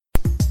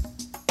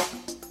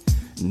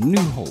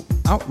New Hope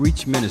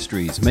Outreach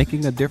Ministries,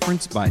 making a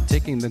difference by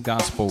taking the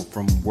gospel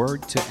from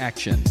word to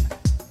action.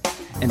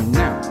 And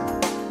now,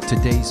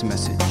 today's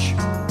message.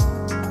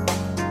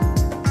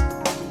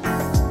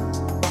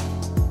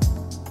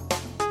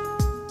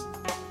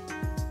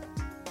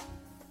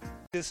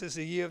 This is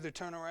the year of the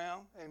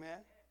turnaround. Amen.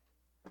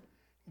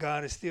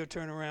 God is still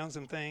turning around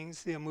some things,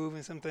 still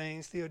moving some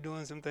things, still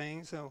doing some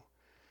things. And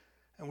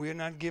we're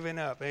not giving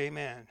up.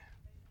 Amen.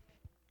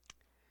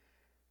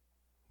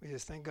 We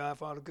just thank God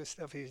for all the good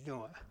stuff He's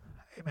doing.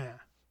 Amen.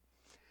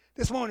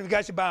 This morning, if you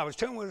got your Bibles,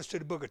 turn with us to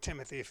the book of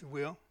Timothy, if you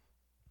will.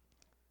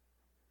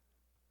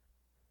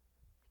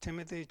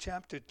 Timothy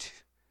chapter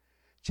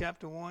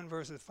 1,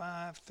 verses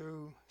 5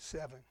 through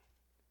 7.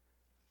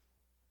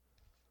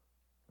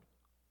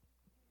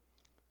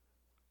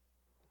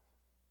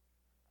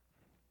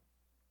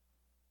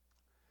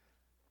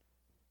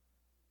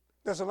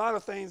 There's a lot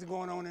of things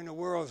going on in the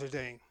world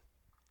today.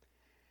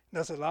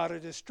 There's a lot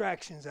of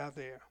distractions out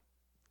there.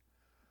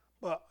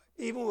 But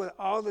even with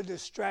all the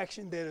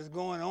distraction that is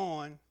going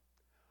on,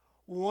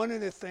 one of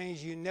the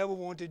things you never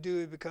want to do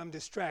is become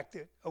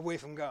distracted away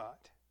from God.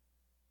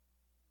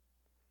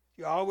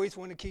 You always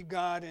want to keep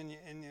God in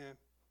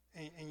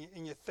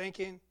your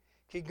thinking,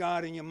 keep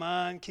God in your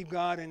mind, keep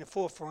God in the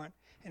forefront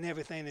in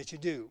everything that you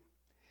do.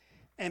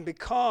 And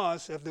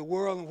because of the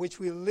world in which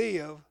we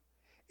live,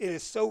 it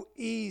is so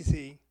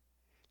easy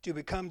to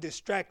become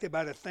distracted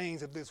by the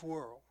things of this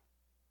world,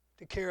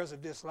 the cares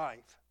of this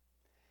life.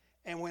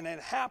 And when that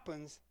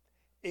happens,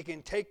 it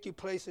can take you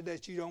places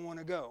that you don't want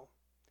to go.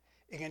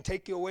 It can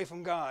take you away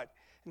from God.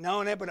 Not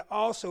only that, but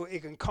also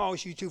it can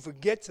cause you to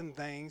forget some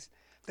things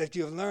that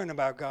you have learned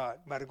about God,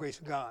 by the grace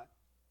of God.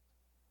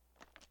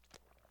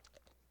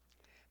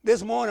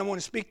 This morning I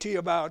want to speak to you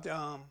about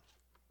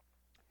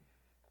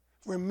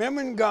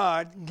remembering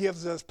God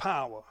gives us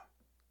power.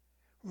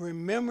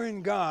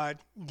 Remembering God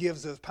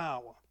gives us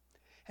power.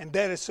 And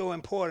that is so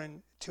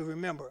important to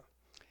remember.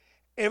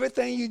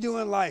 Everything you do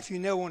in life, you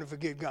never want to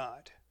forget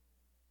God.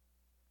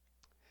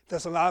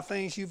 There's a lot of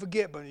things you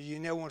forget, but you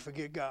never want to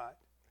forget God.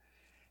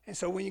 And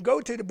so when you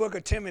go to the book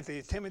of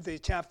Timothy,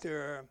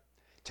 chapter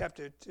 2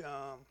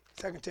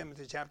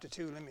 Timothy chapter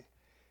 2,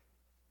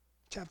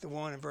 chapter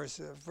 1 and verse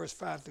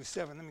 5 through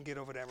 7. Let me get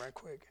over that right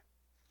quick.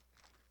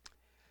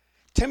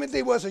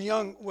 Timothy was a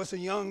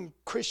young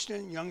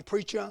Christian, young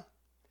preacher,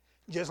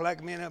 just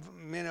like many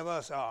of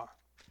us are.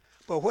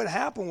 But what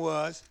happened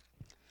was,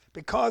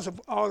 because of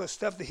all the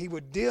stuff that he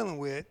was dealing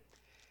with,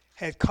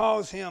 had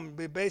caused him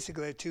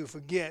basically to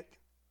forget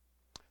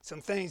some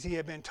things he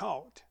had been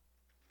taught.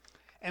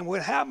 And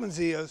what happens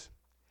is,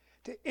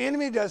 the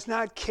enemy does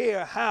not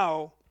care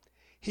how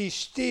he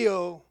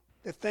steals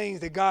the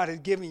things that God has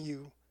given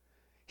you.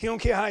 He don't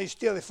care how he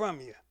steals it from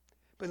you,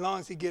 but as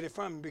long as he get it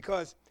from you.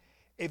 Because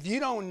if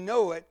you don't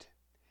know it,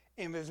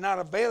 and if it's not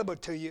available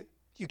to you,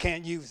 you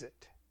can't use it.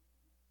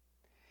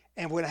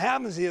 And what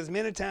happens is,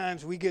 many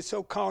times we get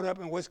so caught up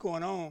in what's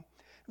going on,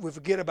 we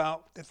forget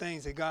about the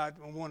things that God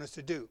wants us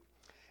to do.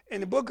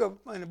 In the book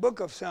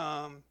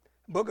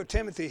of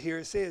Timothy here,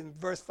 it says in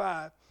verse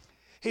 5,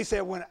 he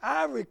said, when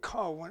I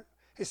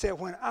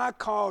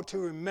call to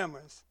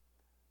remembrance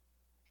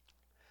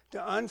the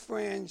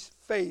unfringed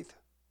faith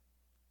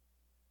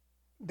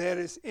that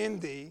is in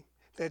thee,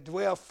 that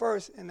dwell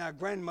first in thy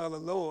grandmother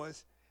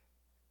Lois,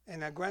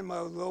 and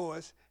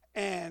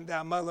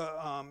thy mother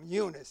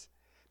Eunice,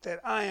 that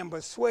I am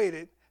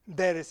persuaded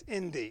that is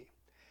in thee.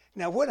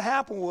 Now what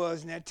happened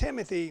was that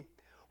Timothy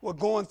was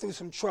going through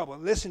some trouble.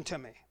 Listen to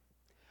me.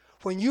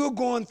 When you're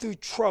going through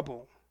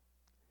trouble,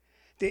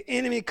 the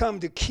enemy come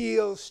to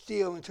kill,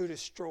 steal, and to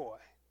destroy.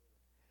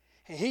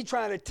 And he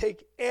trying to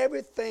take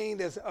everything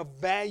that's of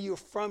value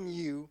from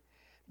you,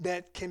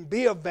 that can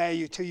be of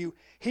value to you.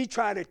 He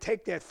tried to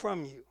take that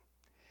from you.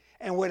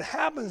 And what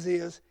happens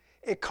is,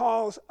 it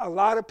causes a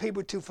lot of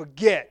people to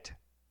forget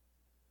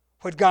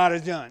what God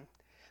has done.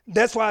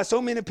 That's why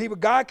so many people,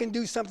 God can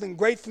do something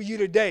great for you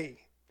today.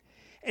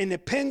 And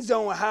depends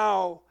on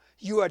how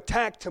you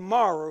attack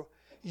tomorrow,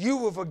 you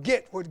will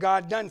forget what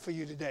God done for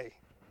you today.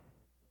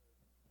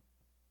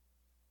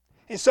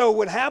 And so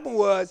what happened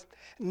was,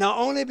 not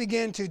only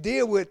began to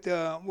deal with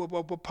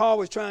what Paul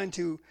was trying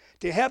to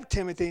help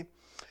Timothy,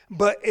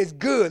 but it's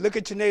good. Look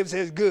at your neighbor and say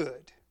it's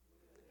good.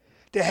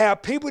 To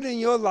have people in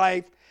your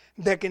life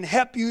that can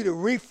help you to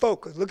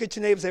refocus. Look at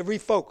your neighbor and say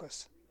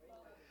refocus.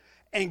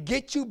 And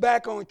get you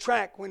back on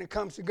track when it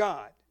comes to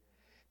God.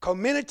 Because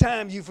many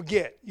times you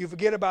forget. You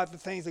forget about the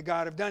things that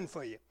God have done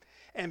for you.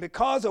 And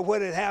because of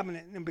what had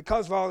happened, and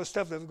because of all the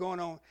stuff that was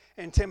going on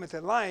in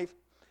Timothy's life,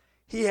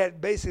 he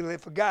had basically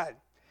forgotten.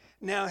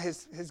 Now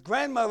his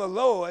grandmother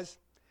Lois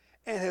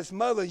and his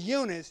mother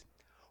Eunice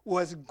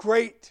was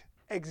great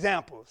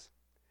examples.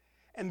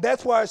 And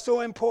that's why it's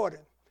so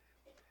important.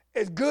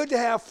 It's good to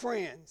have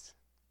friends.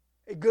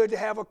 It's good to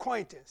have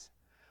acquaintance.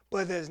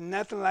 But there's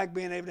nothing like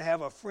being able to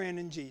have a friend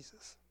in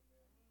Jesus.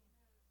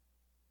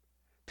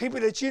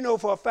 People that you know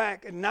for a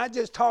fact are not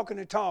just talking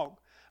the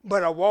talk,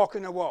 but are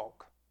walking the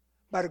walk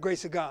by the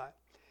grace of God.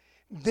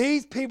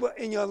 These people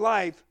in your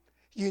life,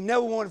 you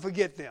never want to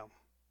forget them.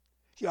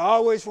 You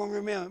always want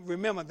to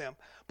remember them.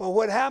 But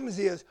what happens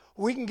is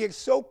we can get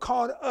so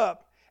caught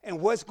up in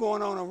what's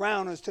going on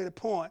around us to the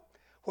point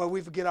where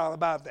we forget all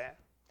about that.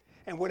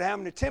 And what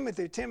happened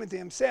to Timothy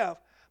himself,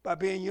 by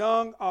being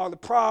young, all the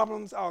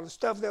problems, all the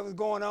stuff that was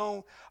going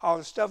on, all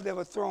the stuff that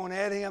was thrown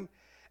at him,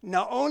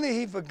 not only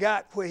he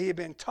forgot what he had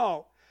been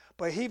taught,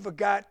 but he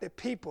forgot the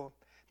people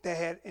that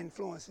had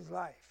influenced his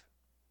life.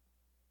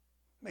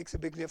 Makes a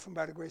big difference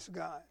by the grace of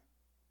God.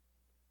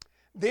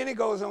 Then it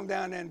goes on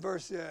down there in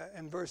verse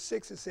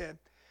 6, it said,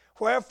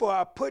 wherefore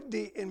I put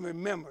thee in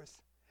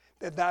remembrance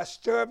that thou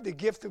stir up the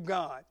gift of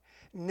God.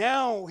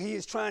 Now he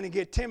is trying to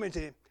get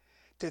Timothy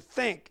to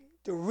think,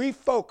 to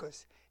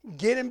refocus,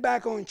 get him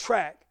back on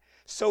track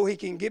so he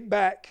can get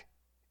back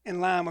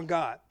in line with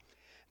God.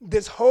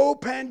 This whole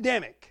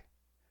pandemic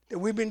that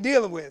we've been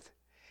dealing with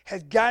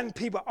has gotten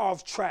people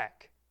off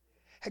track,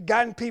 has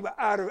gotten people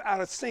out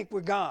of sync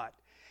with God.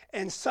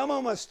 And some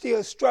of them are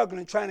still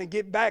struggling, trying to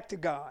get back to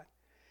God.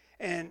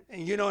 And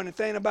you know, and the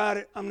thing about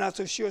it, I'm not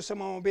so sure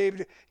some of them will be able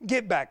to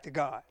get back to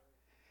God,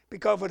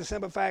 because of the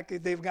simple fact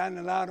that they've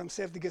allowed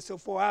themselves to get so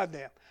far out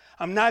there.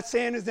 I'm not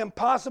saying it's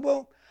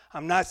impossible.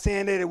 I'm not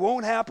saying that it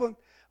won't happen,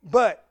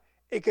 but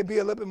it could be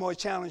a little bit more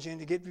challenging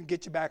to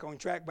get you back on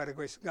track by the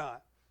grace of God.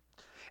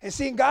 And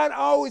see, God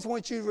always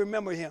wants you to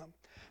remember him.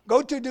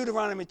 Go to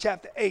Deuteronomy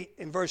chapter 8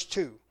 and verse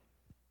 2.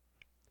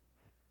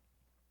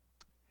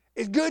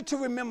 It's good to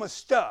remember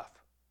stuff,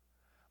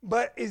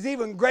 but it's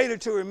even greater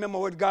to remember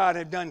what God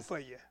has done for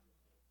you.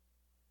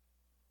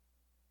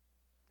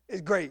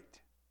 It's great.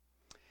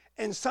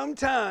 And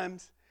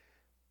sometimes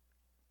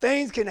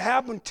things can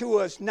happen to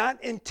us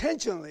not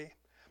intentionally,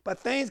 but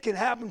things can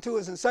happen to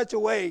us in such a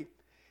way,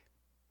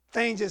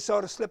 things just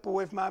sort of slip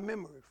away from our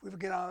memory. We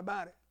forget all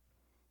about it.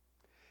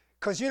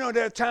 Because, you know,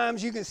 there are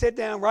times you can sit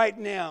down right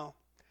now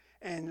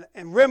and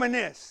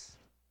reminisce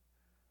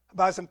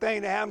about some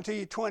things that happened to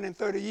you 20 and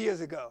 30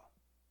 years ago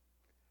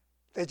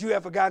that you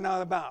have forgotten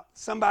all about.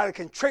 Somebody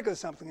can trigger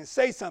something and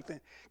say something,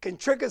 can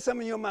trigger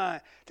something in your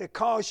mind that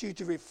cause you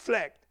to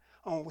reflect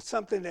on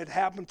something that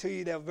happened to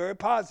you that was very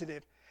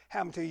positive,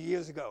 happened to you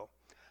years ago.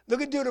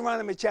 Look at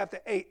Deuteronomy chapter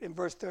 8 and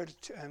verse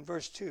 32 and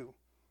verse 2.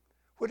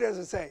 What does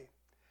it say?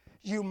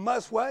 You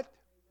must what?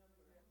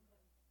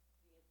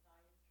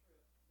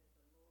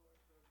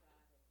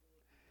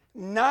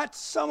 Not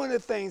some of the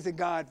things that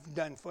God has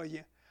done for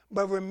you,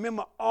 but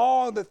remember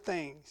all the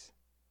things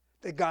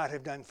that God has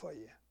done for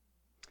you.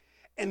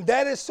 And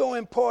that is so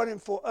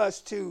important for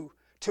us to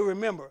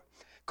remember.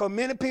 Because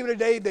many people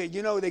today, they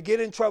get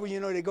in trouble,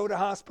 they go to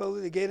hospital,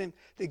 they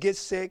get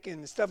sick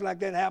and stuff like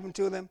that happen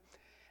to them.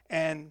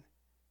 And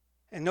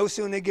no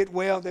sooner they get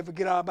well, they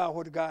forget all about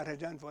what God has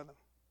done for them.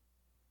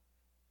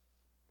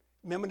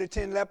 Remember the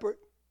 10 lepers?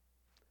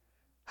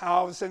 How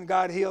all of a sudden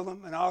God healed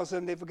them and all of a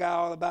sudden they forgot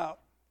all about.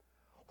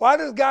 Why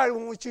does God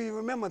want you to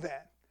remember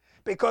that?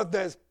 Because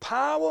there's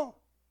power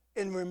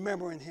in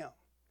remembering him.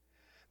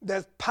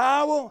 There's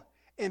power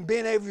in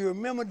being able to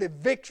remember the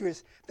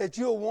victories that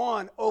you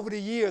won over the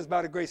years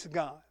by the grace of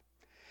God.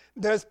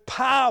 There's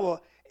power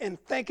in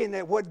thinking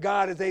that what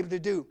God is able to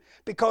do.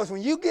 Because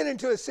when you get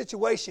into a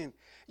situation,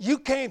 you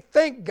can't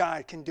think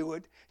God can do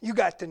it. You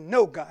got to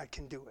know God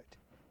can do it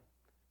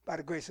by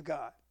the grace of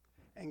God.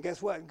 And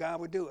guess what? God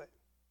will do it.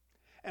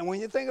 And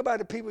when you think about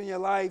the people in your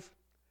life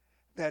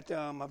that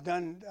have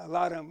done a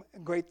lot of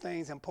great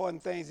things,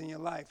 important things in your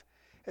life,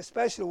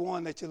 especially the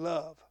one that you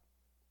love,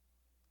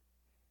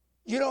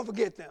 you don't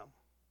forget them.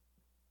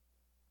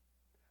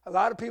 A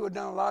lot of people have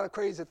done a lot of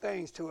crazy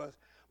things to us,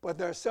 but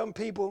there are some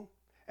people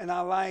in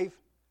our life,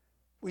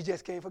 we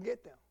just can't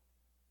forget them.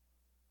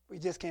 We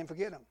just can't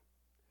forget them.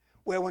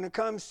 Well, when it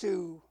comes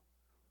to,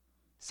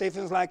 say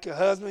things like your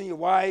husband, your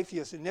wife,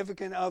 your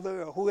significant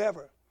other, or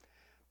whoever,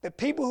 the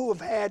people who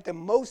have had the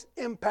most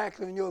impact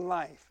on your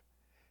life,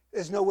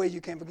 there's no way you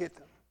can forget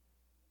them.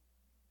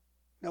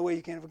 No way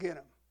you can forget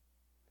them.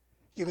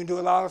 You can do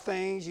a lot of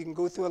things, you can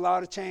go through a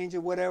lot of change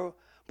or whatever,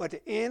 but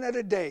at the end of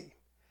the day,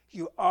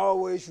 you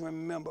always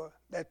remember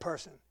that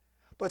person.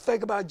 But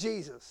think about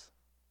Jesus.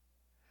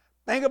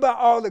 Think about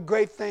all the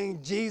great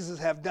things Jesus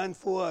has done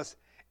for us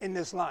in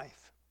this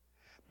life.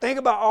 Think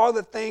about all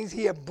the things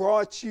he has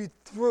brought you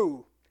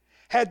through,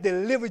 had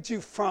delivered you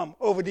from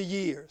over the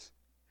years,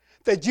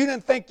 that you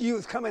didn't think you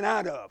was coming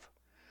out of.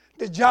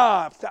 The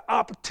jobs, the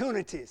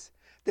opportunities,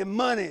 the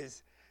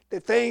monies, the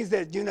things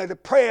that, the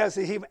prayers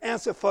that he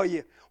answered for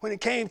you when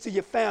it came to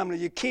your family,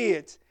 your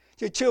kids,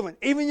 your children,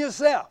 even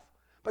yourself.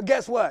 But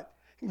guess what?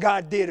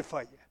 God did it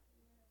for you.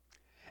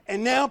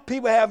 And now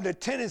people have the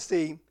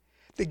tendency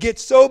to get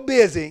so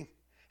busy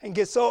and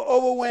get so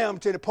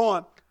overwhelmed to the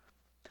point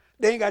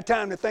they ain't got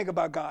time to think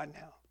about God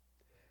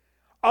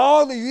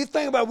now. You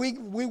think about we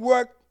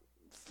work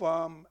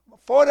from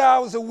 40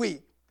 hours a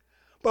week,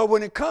 but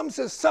when it comes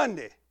to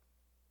Sunday,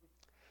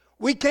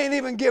 we can't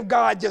even give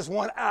God just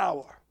 1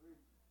 hour.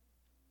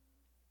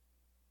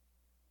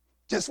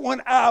 Just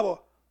 1 hour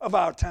of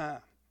our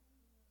time.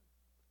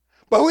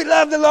 But we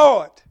love the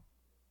Lord.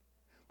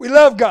 We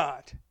love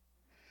God.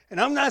 And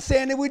I'm not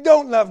saying that we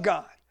don't love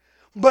God.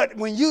 But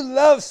when you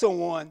love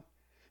someone,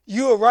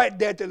 you are right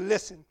there to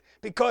listen.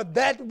 Because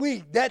that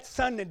week, that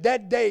Sunday,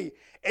 that day,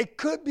 it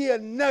could be a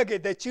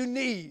nugget that you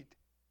need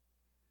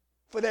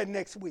for that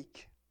next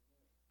week.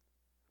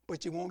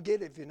 But you won't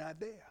get it if you're not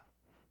there.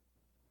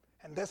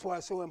 And that's why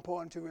it's so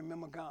important to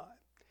remember God.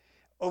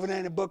 Over there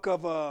in the book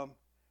of,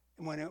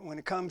 when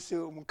it comes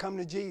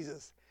to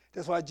Jesus,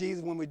 that's why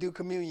Jesus, when we do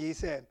communion, he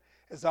said,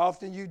 as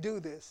often you do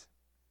this,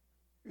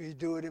 you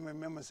do it in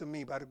remembrance of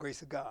me by the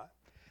grace of God.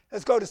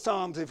 Let's go to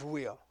Psalms, if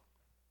we will.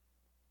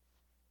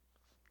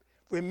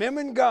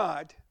 Remembering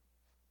God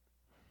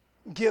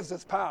gives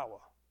us power.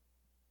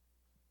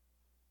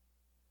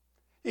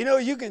 You know,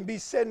 you can be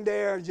sitting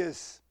there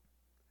just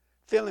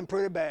feeling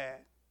pretty bad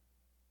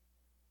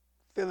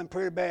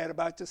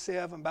about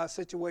yourself and about a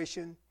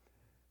situation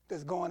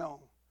that's going on.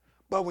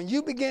 But when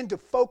you begin to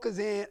focus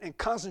in and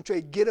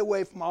concentrate, get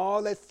away from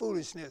all that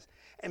foolishness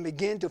and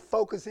begin to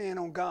focus in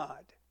on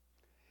God,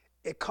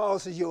 it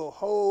causes your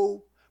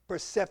whole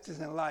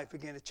perceptions in life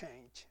begin to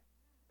change.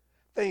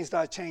 Things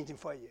start changing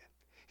for you.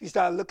 You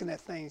start looking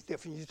at things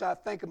different. You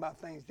start thinking about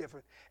things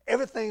different.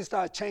 Everything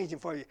starts changing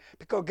for you.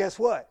 Because guess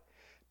what?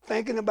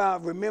 Thinking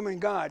about remembering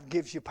God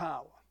gives you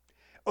power.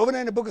 Over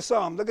there in the book of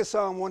Psalms, look at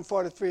Psalm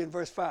 143 and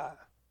verse 5.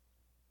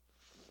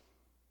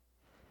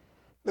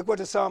 Look what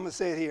the psalmist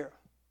said here.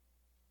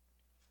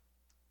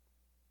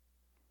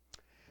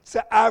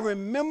 So I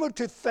remember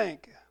to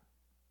think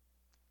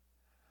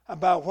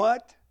about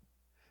what?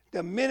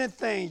 The many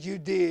things you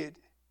did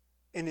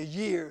in the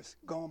years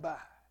gone by.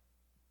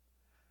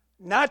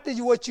 Not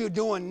what you're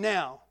doing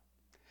now.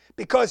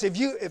 Because if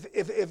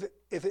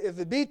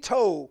it be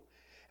told,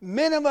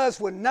 many of us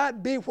would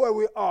not be where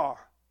we are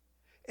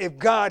if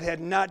God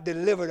had not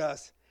delivered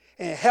us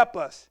and helped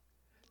us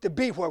to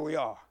be where we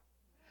are.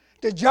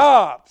 The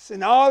jobs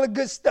and all the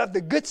good stuff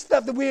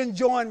that we're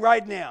enjoying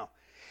right now,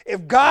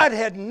 if God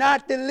had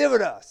not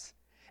delivered us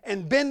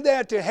and been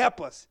there to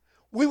help us,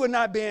 we would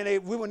not be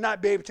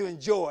able to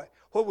enjoy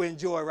what we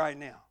enjoy right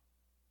now.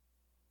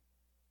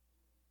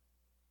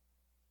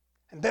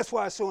 And that's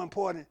why it's so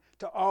important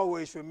to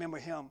always remember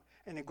him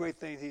and the great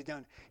things he's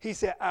done. He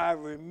said, I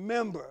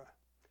remember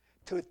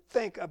to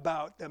think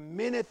about the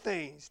many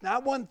things,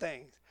 not one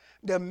thing,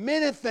 the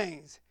many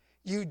things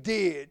you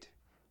did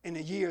in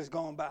the years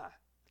gone by.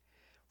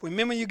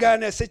 Remember you got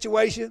in that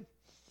situation,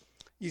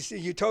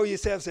 you told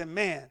yourself, said,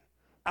 man,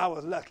 I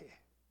was lucky.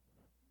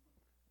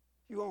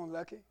 You weren't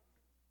lucky.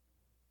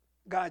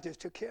 God just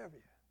took care of you.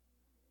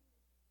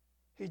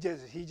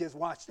 He just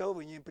watched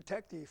over you and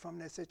protected you from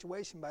that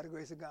situation by the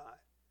grace of God.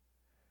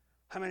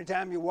 How many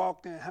times you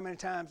walked in, how many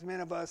times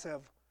many of us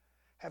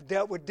have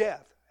dealt with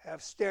death,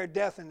 have stared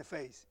death in the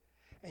face,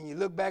 and you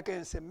look back at it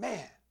and say,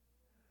 man,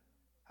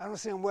 I don't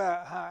see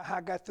how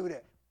I got through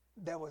that.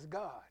 That was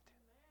God.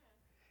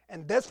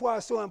 And that's why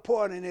it's so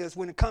important is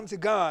when it comes to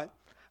God,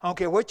 I don't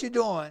care what you're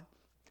doing,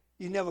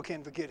 you never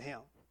can forget him.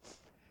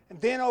 And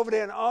then over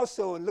there and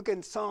also look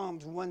in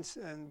Psalms 1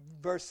 and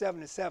verse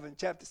 77,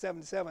 chapter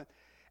 77,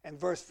 and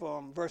verse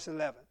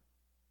 11.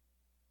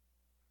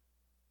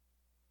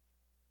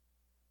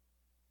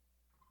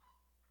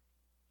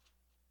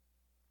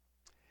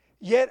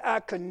 Yet I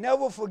could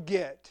never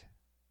forget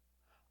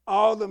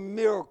all the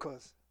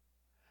miracles,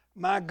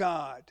 my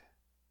God,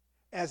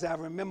 as I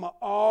remember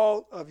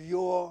all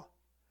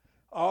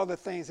the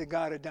things that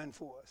God had done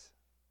for us.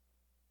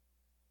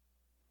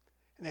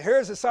 And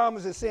here's the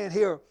psalmist is saying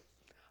here,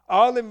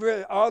 all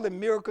the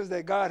miracles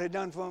that God had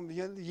done for him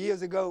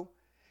years ago,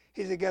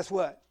 he said, guess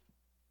what?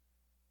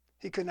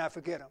 He could not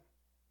forget them.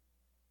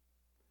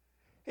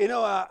 You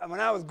know,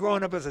 when I was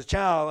growing up as a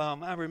child,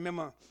 I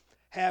remember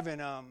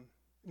having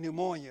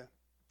pneumonia.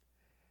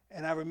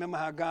 And I remember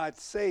how God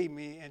saved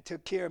me and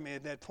took care of me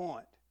at that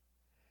point.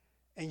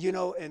 And, you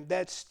know, and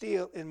that's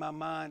still in my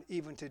mind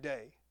even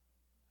today,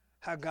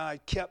 how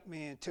God kept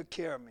me and took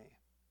care of me.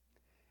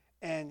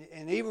 And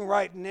even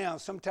right now,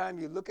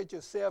 sometimes you look at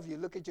yourself, you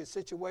look at your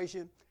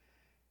situation,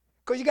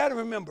 because you got to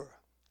remember,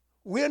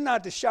 we're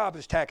not the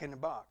sharpest tack in the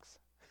box,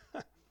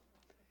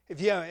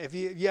 if you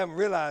haven't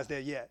realized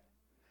that yet.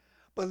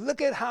 But look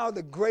at how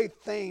the great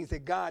things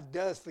that God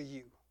does for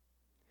you.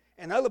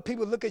 And other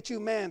people look at you,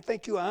 man,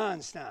 think you're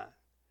Einstein.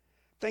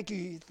 Think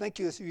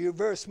you're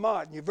very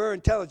smart and you're very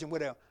intelligent,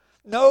 whatever.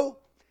 No,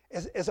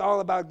 it's all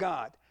about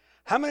God.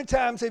 How many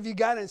times have you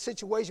got in a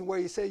situation where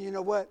you say, you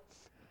know what?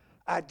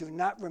 I do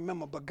not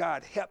remember, but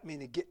God helped me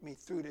to get me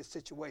through this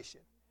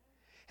situation.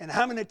 And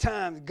how many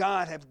times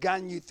God has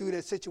gotten you through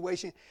that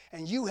situation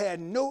and you had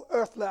no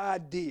earthly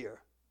idea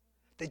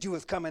that you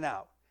was coming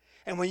out.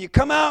 And when you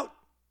come out,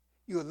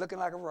 you were looking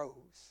like a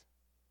rose,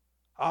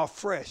 all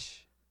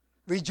fresh,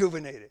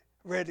 rejuvenated,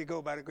 ready to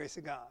go by the grace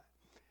of God.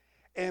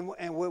 And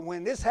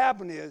when this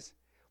happened is,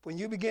 when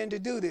you begin to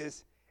do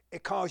this,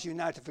 it calls you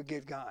not to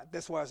forget God.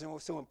 That's why it's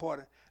so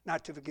important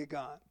not to forget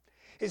God.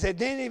 It said,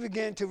 then he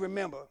began to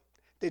remember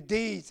the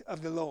deeds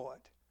of the Lord,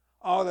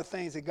 all the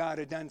things that God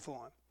had done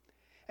for him.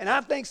 And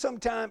I think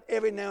sometime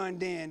every now and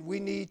then we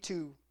need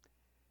to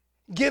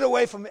get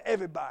away from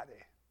everybody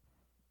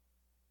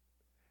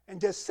and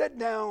just sit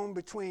down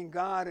between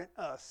God and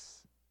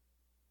us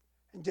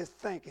and just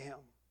thank him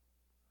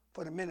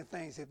for the many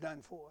things he's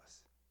done for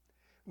us.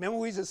 Remember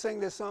we used to sing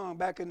this song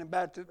back in the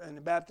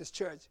Baptist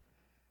church.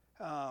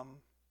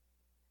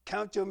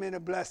 Count your many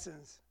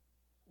blessings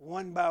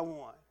one by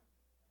one,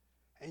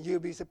 and you'll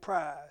be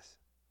surprised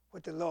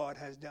what the Lord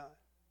has done.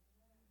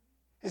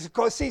 It's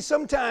because, see,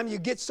 sometimes you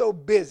get so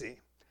busy.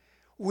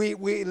 We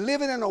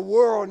living in a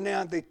world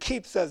now that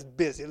keeps us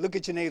busy. Look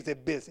at your neighbors, they're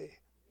busy.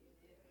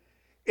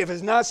 If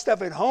it's not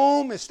stuff at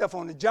home, it's stuff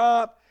on the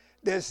job,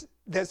 there's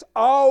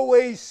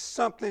always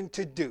something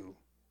to do.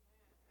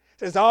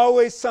 There's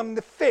always something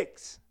to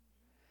fix.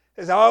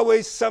 There's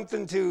always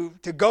something to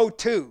go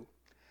to.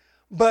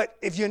 But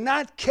if you're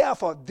not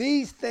careful,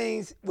 these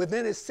things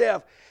within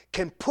itself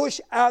can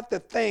push out the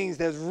things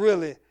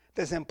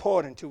that's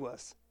important to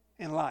us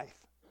in life.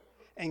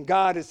 And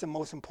God is the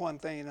most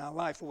important thing in our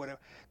life or whatever.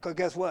 Because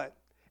guess what?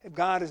 If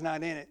God is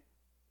not in it,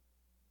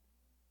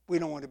 we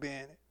don't want to be in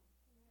it.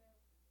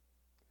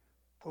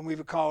 When we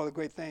recall the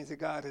great things that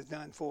God has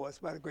done for us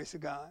by the grace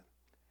of God.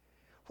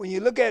 When you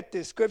look at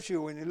the scripture,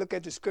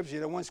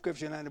 the one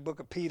scripture in the book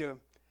of Peter,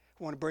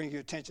 I want to bring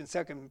your attention,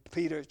 2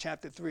 Peter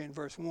chapter 3 and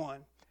verse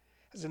 1.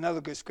 It's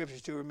another good scripture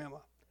to remember.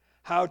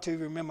 How to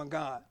remember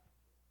God.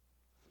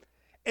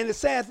 And the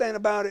sad thing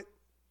about it,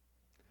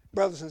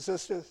 brothers and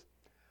sisters,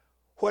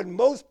 what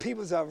most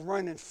people are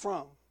running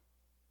from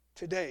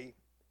today,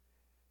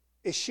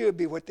 it should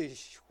be what they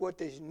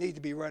need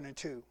to be running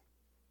to.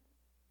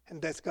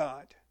 And that's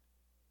God.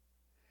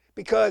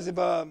 Because of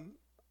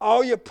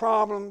all your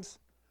problems,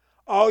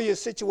 all your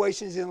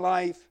situations in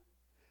life,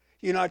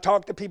 I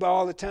talk to people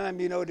all the time,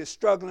 they're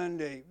struggling,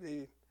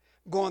 they're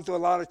going through a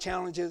lot of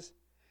challenges.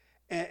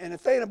 And the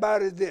thing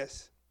about it is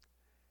this,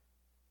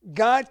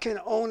 God can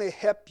only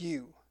help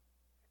you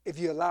if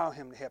you allow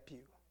him to help you.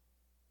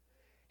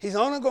 He's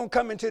only going to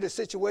come into the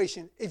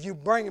situation if you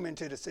bring him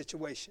into the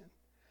situation.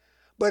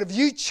 But if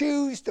you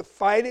choose to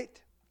fight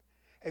it,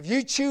 if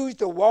you choose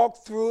to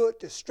walk through it,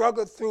 to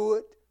struggle through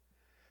it,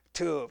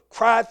 to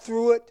cry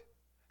through it,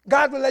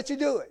 God will let you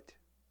do it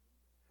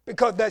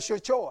because that's your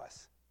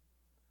choice.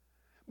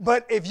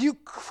 But if you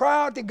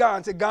cry out to God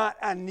and say, God,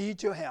 I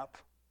need your help.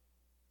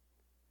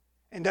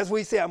 And that's what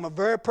he said, I'm a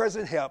very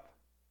present help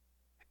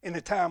in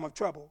the time of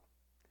trouble.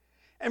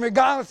 And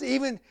regardless,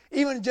 even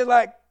just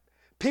like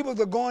people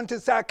that are going to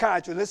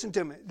psychiatrists, listen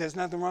to me, there's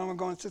nothing wrong with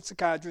going to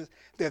psychiatrists,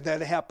 they're there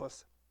to help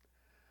us.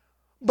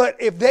 But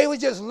if they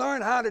would just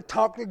learn how to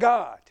talk to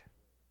God,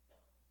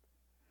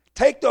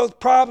 take those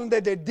problems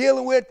that they're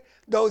dealing with,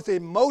 those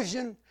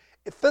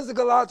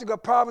physiological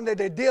problems that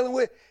they're dealing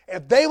with,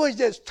 if they would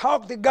just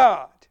talk to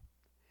God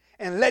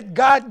and let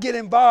God get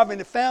involved in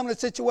the family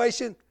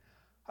situation,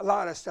 a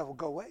lot of that stuff will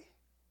go away.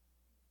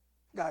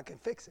 God can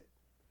fix it.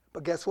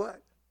 But guess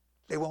what?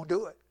 They won't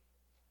do it.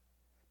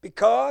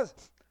 Because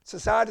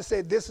society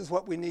said this is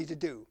what we need to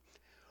do.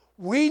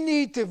 We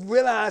need to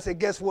realize that,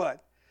 guess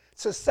what?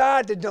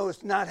 Society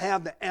does not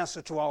have the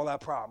answer to all our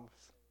problems.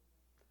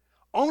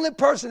 Only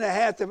person that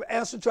has the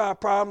answer to our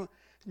problem,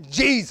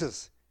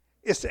 Jesus,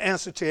 is the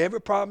answer to every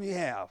problem you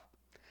have.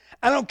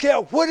 I don't care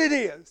what it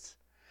is.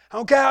 I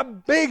don't care how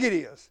big it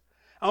is.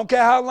 I don't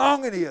care how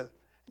long it is.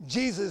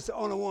 Jesus is the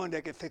only one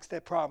that can fix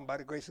that problem by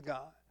the grace of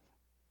God.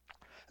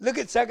 Look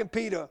at 2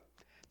 Peter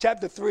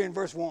chapter 3 and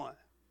verse 1.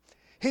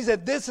 He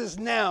said, this is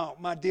now,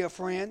 my dear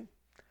friend,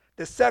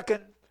 the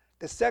second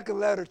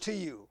letter to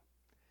you,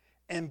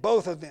 and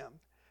both of them,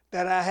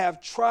 that I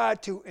have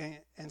tried to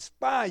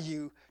inspire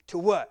you to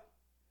what?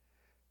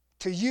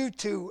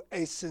 To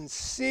a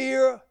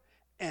sincere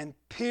and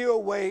pure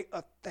way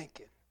of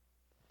thinking.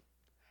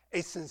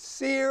 A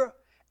sincere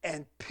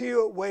and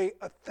pure way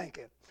of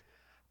thinking.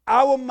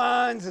 Our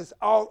minds is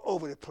all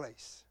over the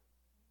place.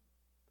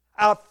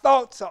 Our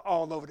thoughts are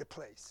all over the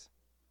place.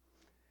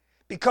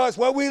 Because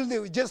what we'll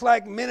do, just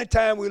like many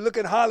times we look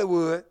at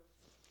Hollywood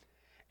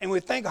and we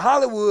think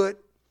Hollywood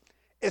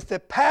is the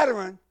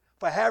pattern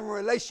for having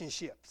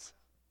relationships.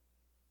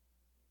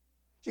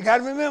 You got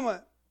to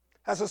remember,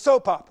 that's a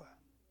soap opera.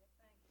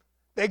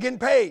 They're getting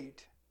paid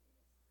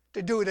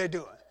to do what they're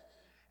doing.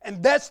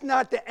 And that's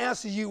not the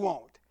answer you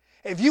want.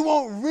 If you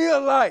want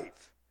real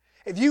life,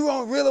 if you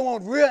really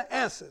want real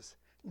answers,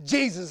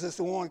 Jesus is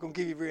the one going to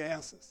give you real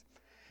answers.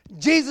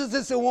 Jesus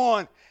is the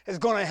one that's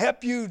going to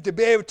help you to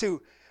be able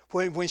to,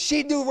 when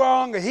she do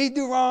wrong or he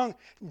do wrong,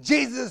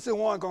 Jesus is the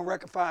one going to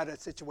rectify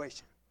that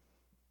situation.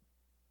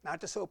 Not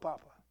the soap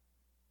opera.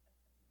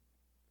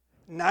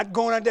 Not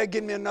going out there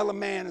getting me another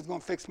man that's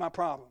going to fix my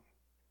problem.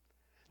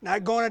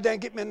 Not going out there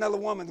and getting me another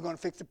woman that's going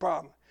to fix the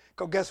problem.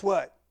 Because guess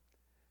what?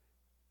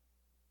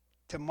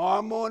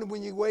 Tomorrow morning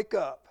when you wake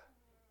up,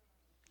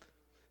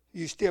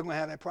 you're still going to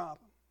have that problem.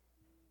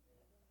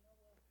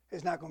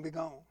 It's not going to be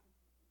gone.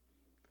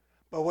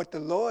 But what the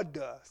Lord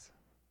does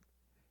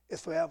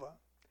is forever.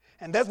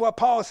 And that's why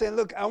Paul said,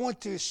 look, I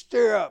want to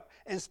stir up,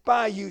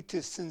 inspire you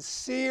to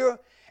sincere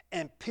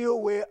and pure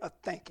way of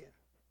thinking.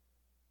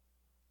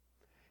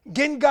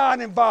 Getting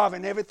God involved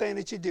in everything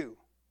that you do.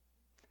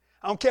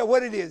 I don't care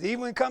what it is,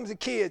 even when it comes to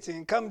kids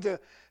and it comes to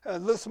a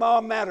little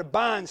small matter,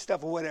 buying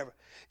stuff or whatever.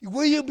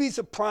 Will you be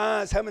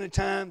surprised how many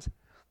times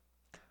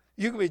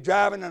You could be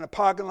driving in a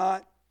parking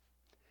lot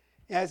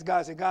and ask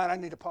God, say, God, I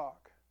need a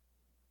park.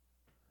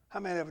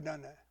 How many have ever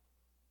done that?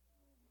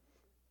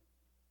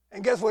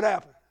 And guess what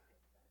happened?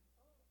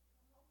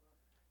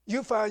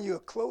 You find you a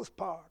close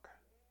park.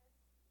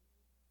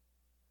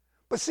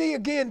 But see,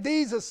 again,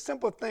 these are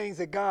simple things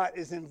that God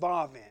is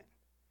involved in.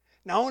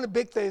 Not only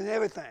big things and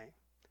everything.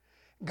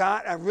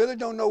 God, I really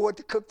don't know what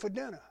to cook for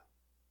dinner.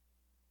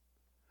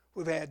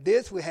 We've had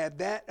this, we had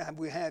that, and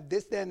we had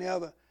this, that, and the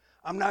other.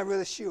 I'm not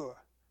really sure.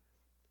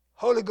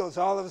 Holy Ghost,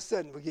 all of a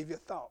sudden, will give you a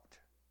thought.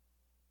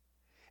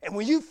 And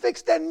when you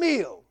fix that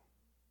meal,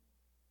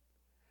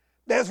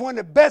 that's one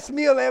of the best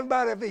meals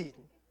everybody have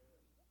eaten.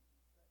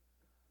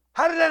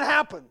 How did that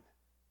happen?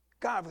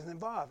 God was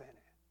involved in it.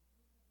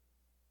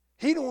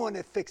 He the one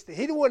that fixed it.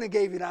 He the one that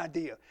gave you the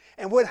idea.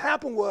 And what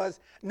happened was,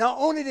 not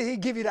only did he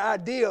give you the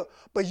idea,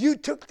 but you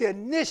took the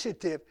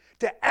initiative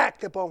to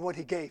act upon what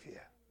he gave you.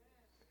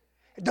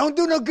 It don't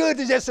do no good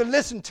to just to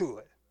listen to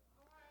it.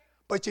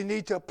 But you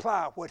need to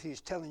apply what he's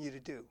telling you to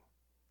do.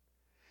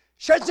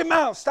 Shut your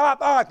mouth. Stop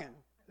arguing.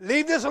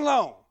 Leave this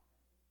alone.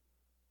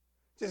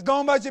 Just go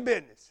on about your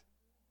business.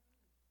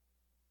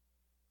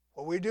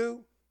 What we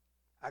do,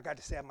 I got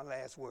to say my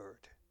last word.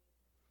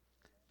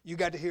 You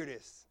got to hear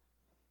this.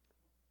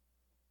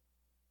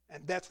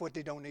 And that's what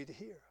they don't need to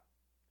hear.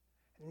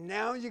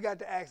 Now you got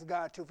to ask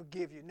God to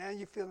forgive you. Now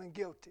you're feeling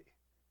guilty.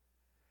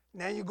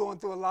 Now you're going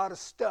through a lot of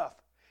stuff.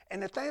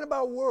 And the thing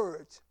about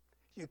words,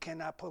 you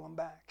cannot pull them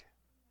back.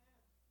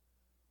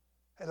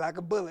 It's like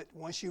a bullet.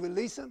 Once you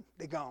release them,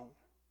 they're gone.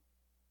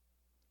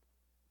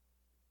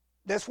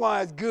 That's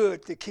why it's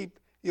good to keep,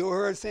 you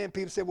heard saying,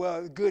 people say, well,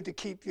 it's good to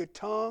keep your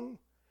tongue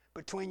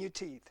between your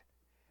teeth.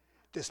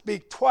 To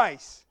speak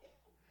twice.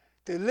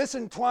 To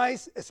listen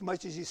twice as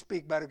much as you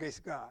speak by the grace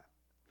of God.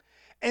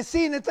 And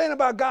see, the thing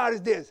about God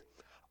is this.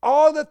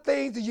 All the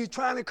things that you're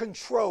trying to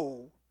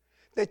control,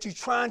 that you're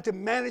trying to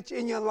manage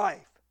in your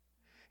life,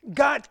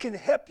 God can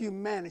help you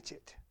manage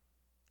it.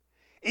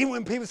 Even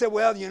when people say,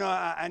 well, you know,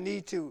 I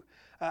need to,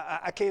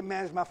 I can't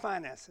manage my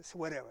finances,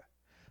 whatever.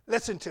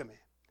 Listen to me.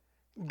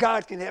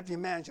 God can help you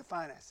manage your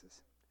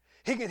finances.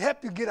 He can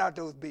help you get out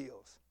those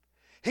bills.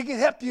 He can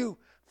help you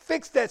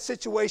fix that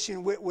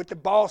situation with the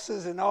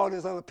bosses and all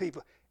those other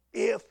people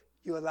if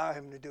you allow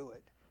him to do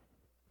it.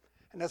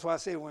 And that's why I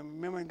say when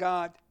remembering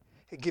God,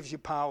 it gives you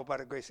power by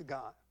the grace of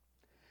God.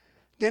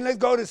 Then let's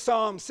go to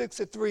Psalm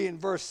 63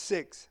 and verse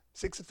 6.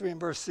 63 and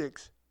verse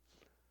 6.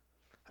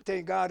 I tell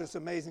you, God is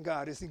an amazing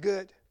God. Isn't he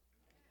good?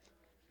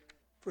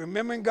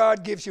 Remembering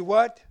God gives you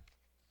what?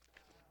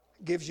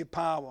 Gives you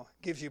power.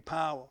 Gives you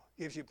power.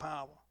 Gives you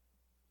power.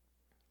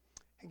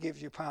 It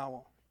gives you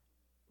power.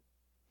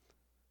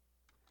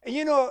 And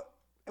you know,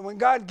 when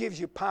God gives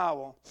you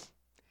power,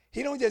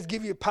 he don't just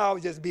give you power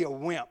just be a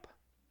wimp.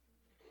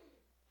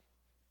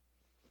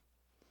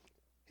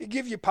 He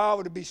gives you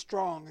power to be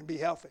strong and be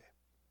healthy.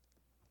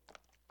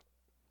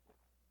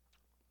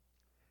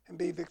 And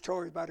be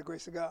victorious by the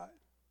grace of God.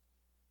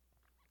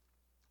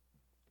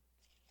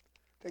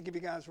 Did I give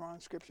you guys wrong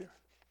scripture?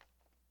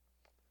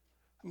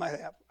 I might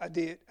have. I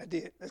did.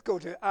 Let's go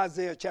to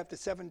Isaiah chapter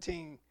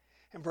 17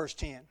 and verse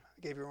 10.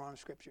 I gave you wrong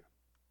scripture.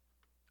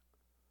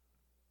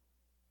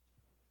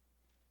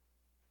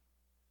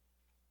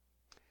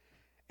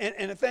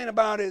 And the thing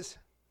about it is,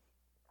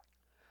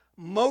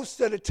 most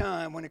of the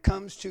time when it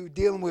comes to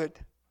dealing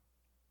with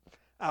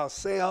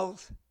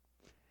ourselves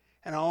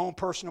and our own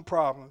personal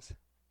problems,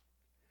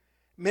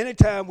 many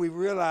times we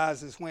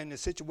realize is when the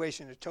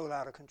situation is totally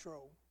out of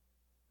control.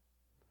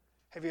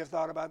 Have you ever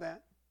thought about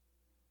that?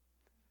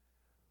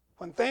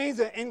 When things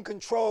are in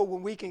control,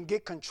 when we can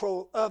get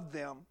control of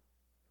them,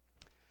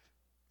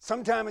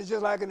 sometimes it's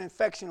just like an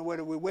infection or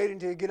whatever. We're waiting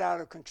until it get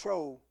out of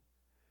control.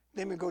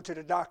 Then we go to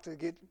the doctor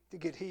to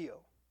get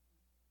healed.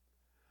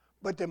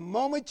 But the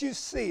moment you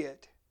see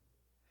it,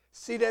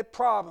 see that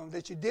problem,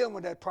 that you're dealing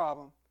with that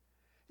problem,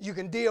 you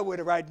can deal with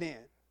it right then.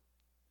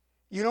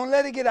 You don't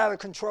let it get out of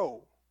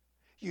control.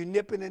 You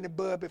nip it in the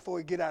bud before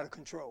it get out of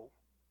control.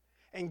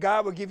 And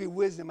God will give you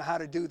wisdom on how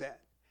to do that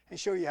and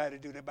show you how to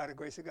do that by the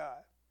grace of God.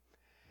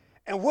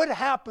 And what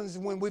happens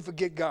when we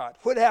forget God?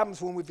 What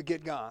happens when we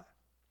forget God?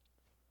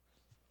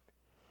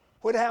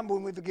 What happens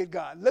when we forget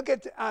God? Look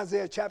at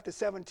Isaiah chapter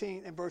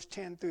 17 and verse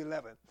 10 through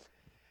 11.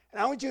 And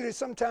I want you to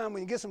sometime,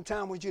 when you get some time,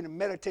 I want you to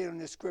meditate on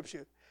this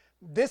scripture.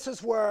 This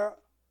is where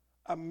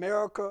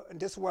America, and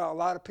this is where a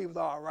lot of people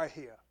are right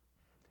here.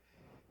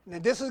 Now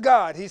this is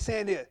God. He's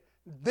saying this.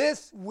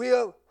 This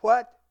will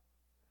what?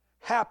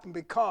 Happen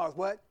because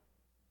what?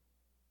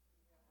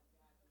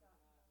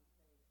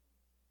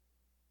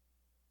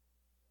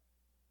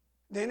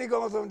 Then he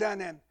goes on down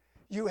there.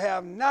 You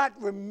have not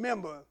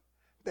remembered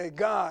that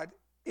God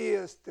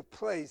is the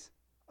place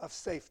of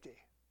safety.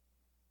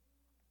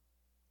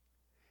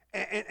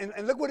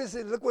 And look what it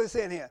says. Look what it's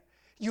saying here.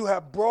 You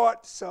have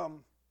brought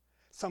some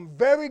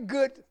very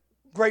good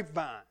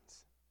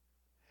grapevines.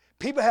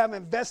 People have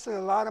invested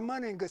a lot of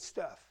money in good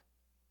stuff.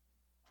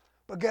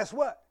 But guess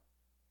what?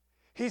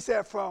 He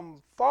said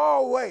from far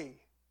away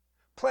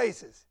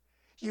places,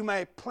 you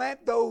may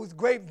plant those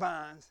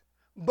grapevines,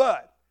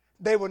 but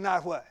they will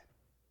not what?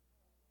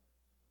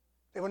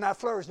 They will not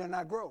flourish, they'll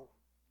not grow.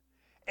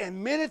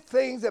 And many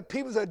things that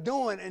people are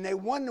doing and they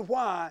wonder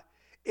why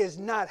it's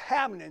not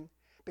happening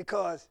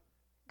because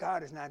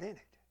God is not in it.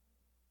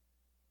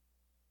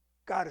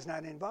 God is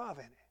not involved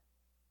in it.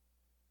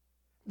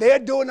 They're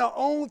doing their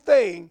own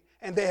thing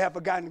and they have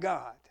forgotten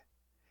God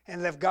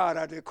and left God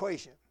out of the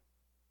equation.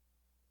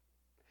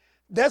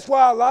 That's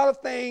why a lot of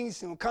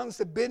things, when it comes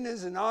to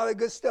business and all that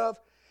good stuff,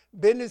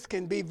 business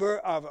can be,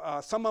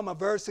 some of them are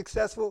very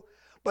successful,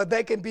 but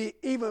they can be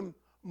even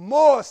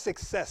more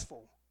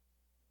successful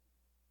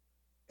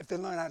if they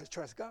learn how to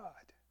trust God,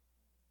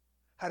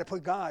 how to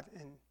put God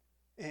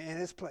in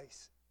his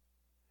place.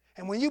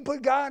 And when you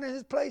put God in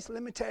his place,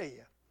 let me tell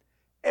you,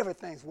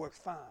 everything works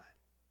fine.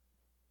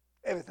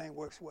 Everything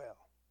works well.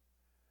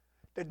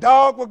 The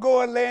dog will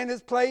go and lay in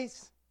his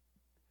place.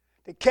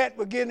 The cat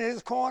will get in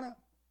his corner.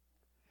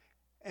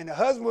 And the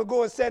husband will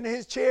go and sit in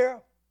his chair.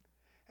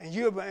 And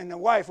you and the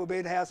wife will be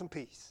able to have some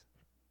peace.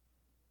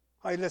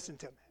 Are you listening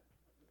to me?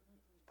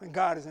 When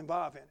God is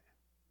involved in it.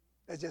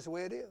 That's just the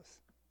way it is.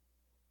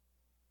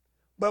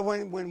 But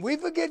when we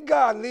forget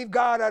God and leave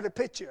God out of the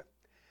picture,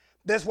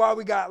 that's why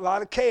we got a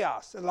lot of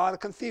chaos, a lot of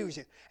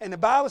confusion. And the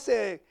Bible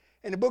said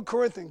in the book of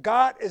Corinthians,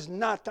 God is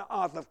not the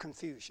author of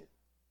confusion.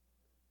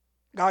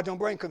 God don't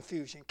bring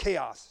confusion,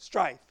 chaos,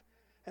 strife,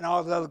 and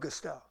all the other good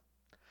stuff.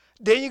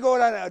 Then you go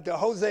down to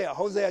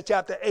Hosea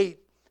chapter 8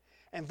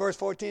 and verse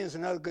 14 is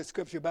another good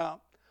scripture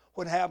about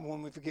what happens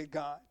when we forget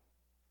God.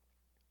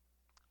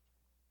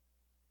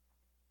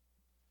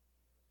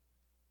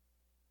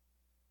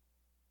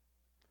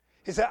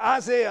 He said,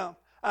 Isaiah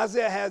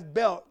has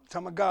built,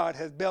 talking about God,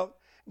 has built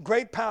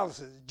great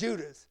palaces.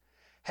 Judah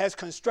has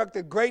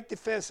constructed great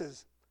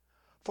defenses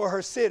for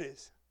her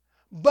cities.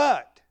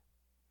 But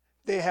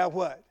they have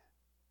what?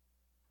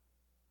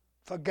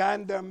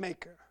 Forgotten their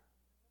maker.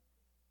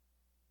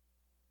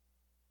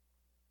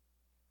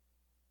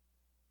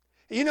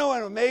 You know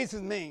what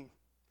amazes me?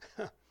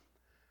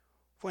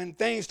 When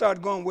things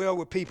start going well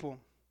with people,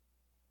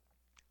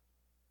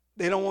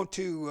 they don't want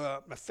to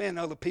offend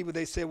other people.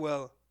 They say,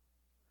 well,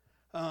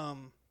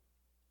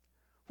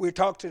 we'll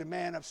talk to the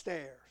man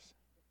upstairs.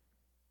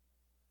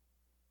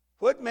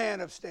 What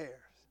man upstairs?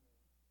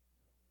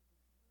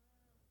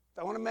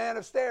 The only man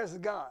upstairs is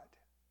God.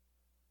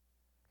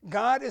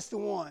 God is the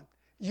one.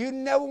 You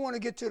never want to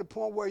get to the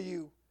point where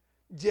you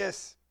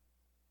just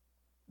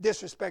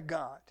disrespect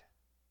God.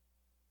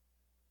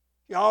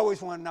 You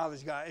always want to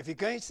acknowledge God. If you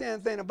can't say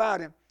anything about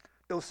him,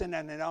 don't say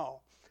nothing at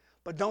all.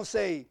 But don't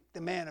say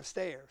the man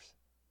upstairs.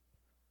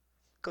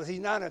 Because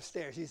he's not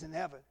upstairs. He's in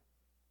heaven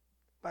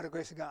by the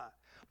grace of God.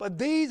 But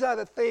these are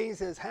the things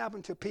that has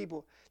happened to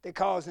people that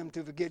cause them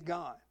to forget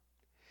God.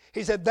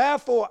 He said,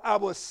 therefore I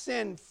will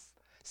send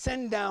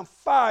down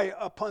fire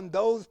upon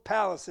those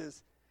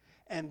palaces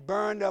and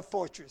burn their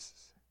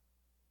fortresses.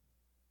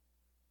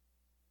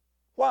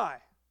 Why?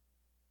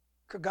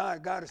 Because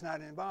God is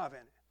not involved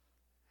in it.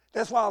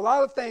 That's why a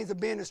lot of things are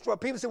being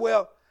destroyed. People say,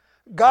 well,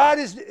 God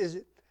is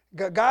the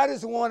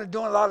one that's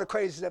doing a lot of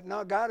crazy stuff.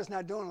 No, God is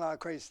not doing a lot of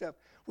crazy stuff.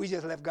 We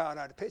just left God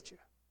out of the picture.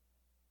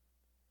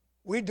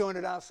 We're doing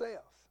it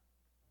ourselves.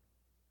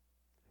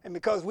 And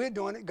because we're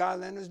doing it,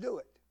 God let us do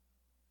it.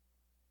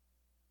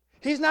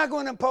 He's not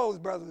going to impose,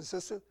 brothers and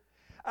sisters.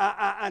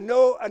 I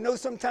know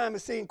sometimes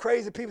it seems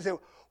crazy. People say,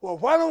 well,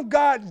 why don't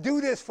God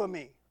do this for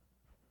me?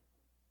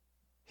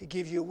 He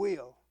gives you a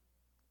will.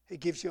 He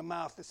gives you a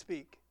mouth to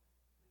speak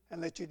and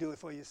let you do it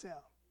for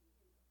yourself.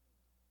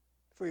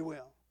 Free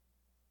will.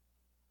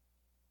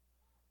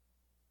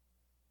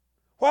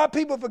 Why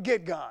people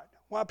forget God?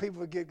 Why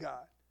people forget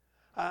God?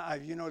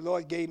 The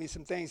Lord gave me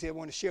some things here I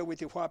want to share with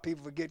you why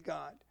people forget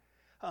God.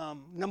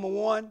 Number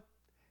one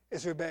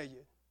is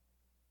rebellion.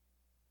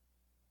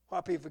 Why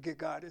people forget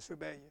God is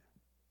rebellion.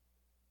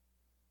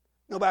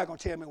 Nobody going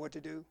to tell me what to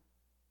do.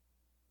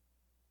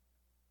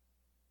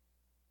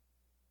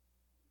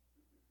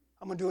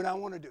 I'm going to do what I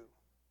want to do.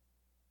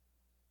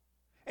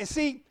 And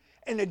see,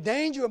 and the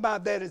danger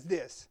about that is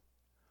this.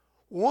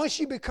 Once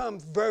you become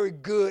very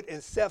good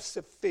and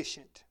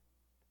self-sufficient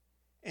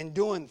in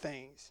doing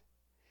things,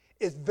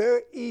 it's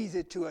very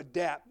easy to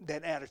adapt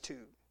that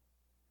attitude.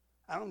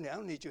 I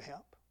don't need your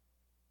help.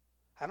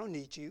 I don't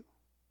need you.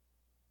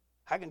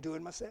 I can do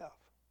it myself.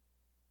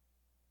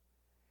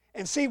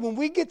 And see, when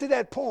we get to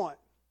that point,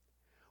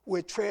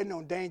 we're treading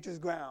on dangerous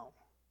ground.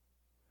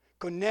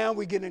 Because now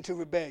we get into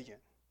rebellion.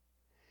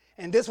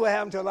 And this will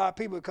happen to a lot of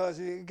people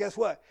because guess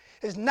what?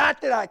 It's not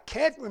that I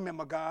can't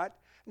remember God,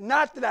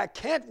 not that I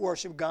can't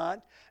worship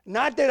God,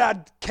 not that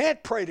I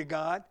can't pray to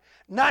God,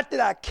 not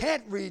that I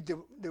can't read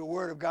the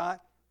Word of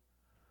God.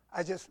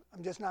 I'm just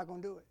not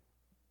going to do it.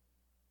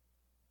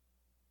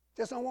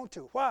 Just don't want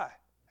to. Why?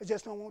 I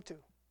just don't want to.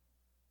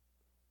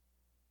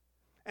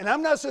 And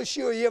I'm not so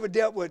sure you ever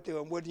dealt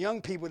with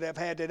young people that have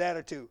had that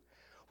attitude.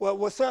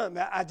 Well, son,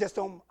 I just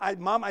don't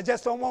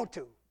want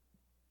to.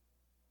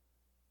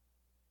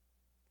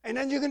 Ain't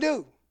nothing you can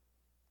do.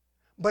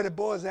 But it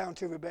boils down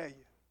to rebellion.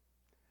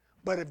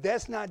 But if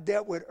that's not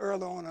dealt with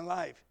early on in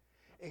life,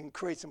 it can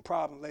create some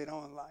problems later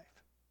on in life.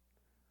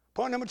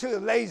 Point number 2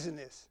 is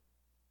laziness.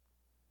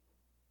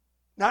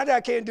 Not that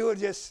I can't do it,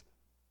 just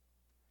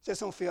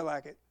don't feel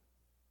like it.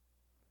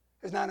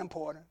 It's not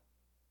important.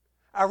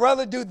 I'd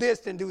rather do this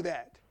than do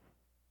that.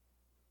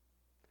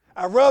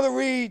 I'd rather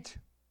read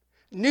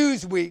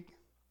Newsweek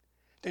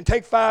than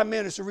take 5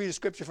 minutes to read a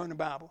scripture from the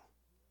Bible.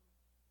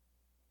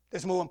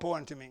 That's more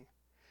important to me.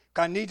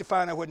 Because I need to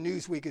find out what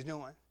Newsweek is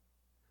doing.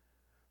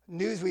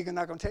 Newsweek is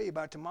not going to tell you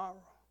about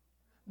tomorrow.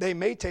 They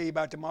may tell you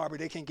about tomorrow, but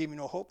they can't give you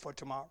no hope for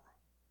tomorrow.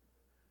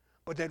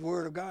 But that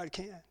Word of God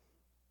can.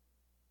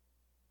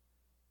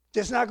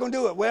 Just not going to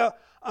do it. Well,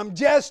 I'm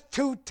just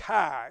too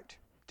tired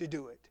to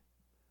do it.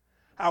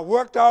 I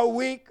worked all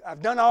week.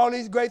 I've done all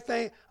these great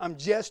things. I'm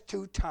just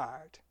too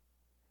tired.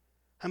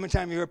 How many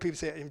times have you heard people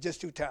say, I'm just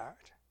too tired?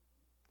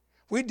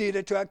 We did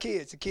it to our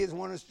kids. The kids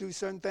want us to do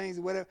certain things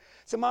or whatever.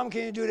 So, Mom,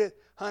 can you do this?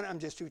 Honey, I'm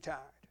just too tired.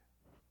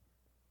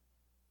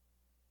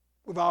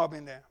 We've all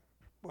been there.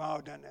 We've all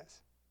done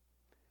this.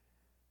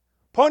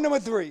 Point number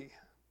 3.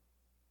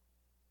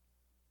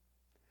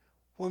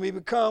 When we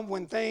become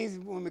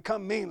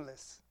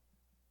meaningless.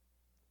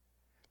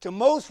 To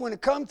most, when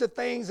it comes to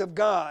things of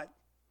God,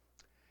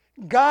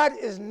 God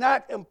is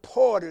not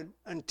important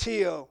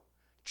until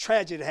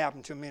tragedy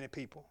happens to many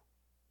people.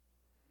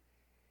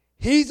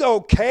 He's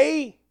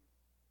okay,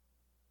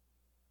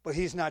 but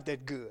he's not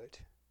that good.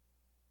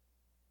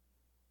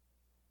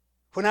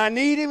 When I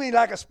need him, he's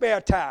like a spare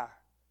tire.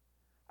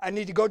 I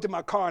need to go to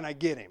my car and I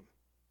get him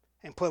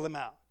and pull him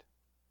out.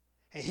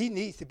 And he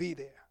needs to be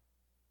there.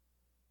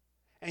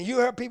 And you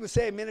heard people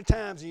say many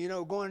times,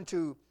 going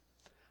to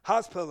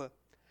hospital,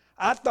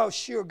 I thought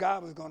sure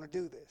God was going to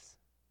do this.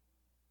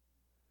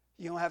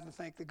 You don't have to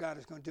think that God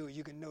is going to do it.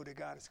 You can know that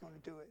God is going to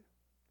do it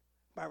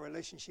by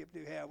relationship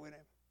you have with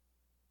him.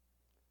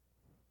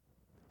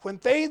 When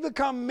things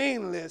become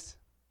meaningless,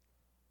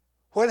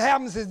 what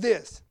happens is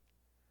this.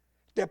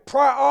 The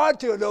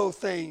priority of those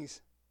things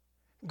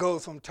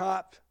goes from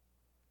top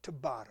to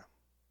bottom.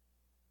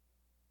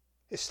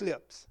 It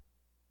slips.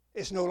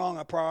 It's no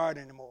longer a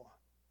priority anymore.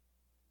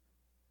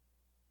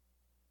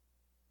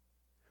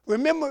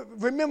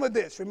 Remember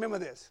this.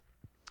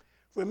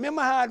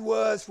 Remember how it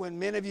was when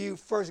many of you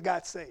first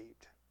got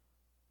saved.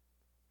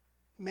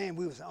 Man,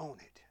 we was on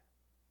it.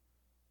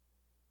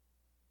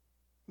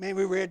 Man,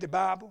 we read the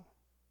Bible.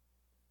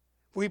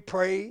 We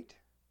prayed.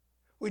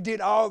 We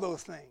did all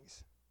those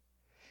things.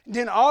 And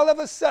then all of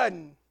a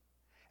sudden,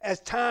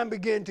 as time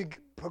began to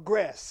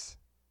progress,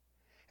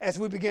 as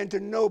we began to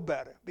know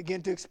better,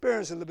 begin to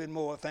experience a little bit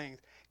more things,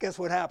 guess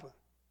what happened?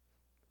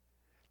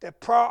 The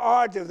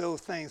priority of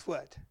those things,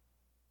 what?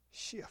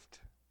 Shift.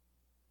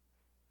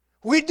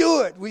 We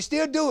do it. We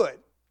still do it.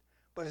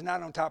 But it's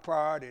not on top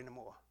priority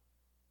anymore.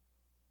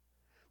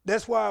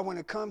 That's why when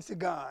it comes to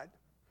God,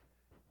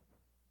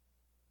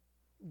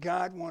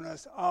 God wants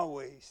us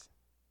always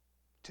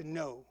to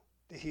know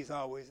that he's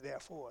always there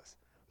for us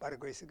by the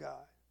grace of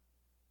God.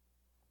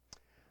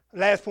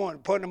 Last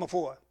point number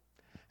 4.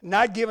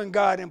 Not giving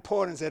God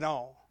importance at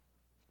all.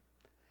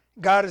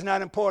 God is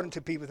not important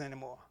to people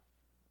anymore.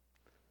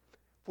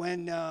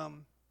 When,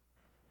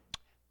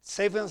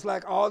 say for instance,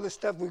 like all the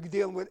stuff we're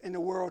dealing with in the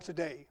world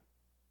today,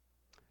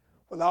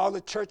 with all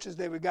the churches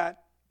that we got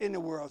in the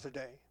world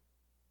today,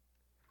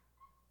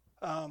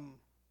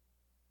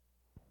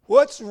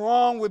 what's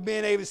wrong with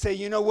being able to say,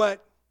 you know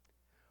what?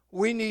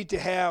 We need to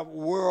have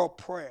world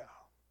prayer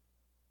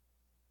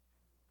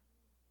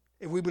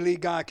if we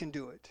believe God can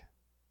do it.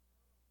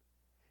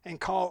 And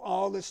call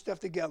all this stuff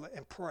together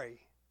and pray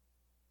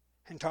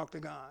and talk to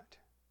God.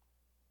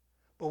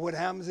 But what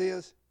happens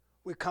is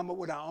we come up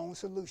with our own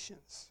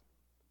solutions,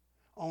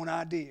 own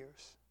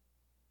ideas,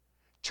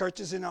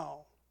 churches and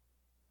all.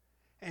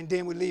 And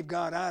then we leave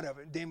God out of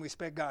it. Then we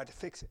expect God to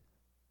fix it.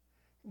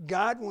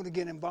 God wants to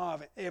get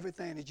involved in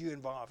everything that you're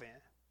involved in.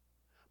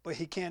 But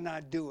he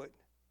cannot do it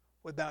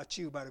without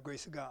you by the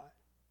grace of God.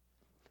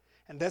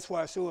 And that's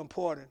why it's so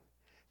important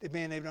that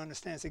being able to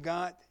understand, say,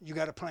 God, you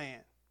got a plan.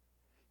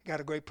 You got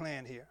a great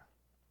plan here.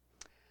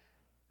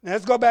 Now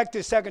let's go back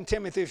to 2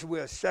 Timothy, if you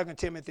will. 2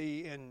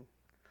 Timothy in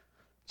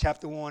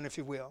chapter 1, if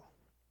you will.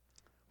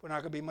 We're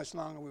not going to be much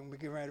longer. We're going to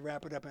get ready to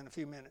wrap it up in a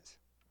few minutes.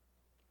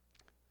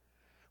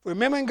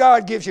 Remembering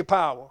God gives you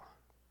power.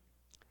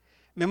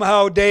 Remember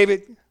how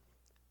David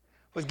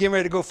was getting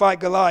ready to go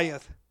fight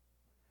Goliath.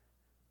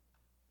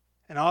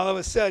 And all of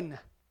a sudden,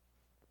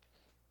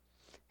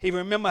 he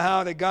remembered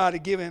how that God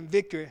had given him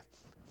victory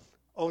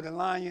over the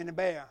lion and the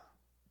bear.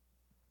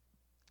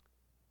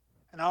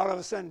 And all of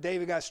a sudden,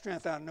 David got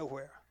strength out of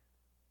nowhere.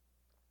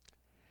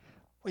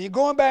 When you're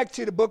going back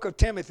to the book of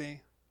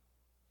Timothy,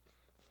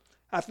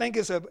 I think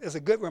it's a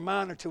good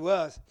reminder to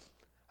us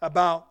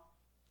about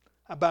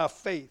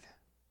faith.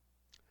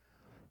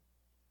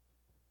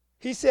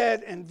 He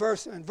said in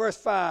verse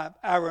 5,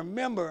 I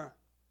remember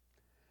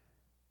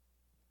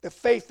the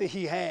faith that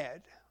he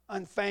had,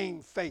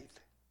 unfeigned faith.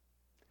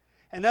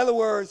 In other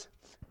words,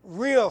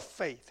 real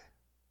faith.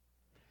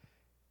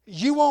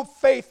 You want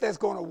faith that's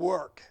going to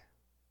work.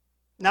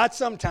 Not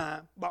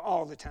sometime, but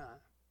all the time.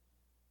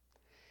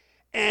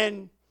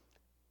 And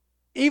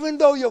even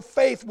though your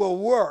faith will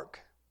work,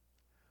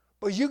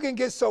 but you can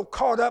get so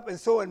caught up and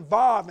so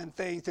involved in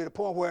things to the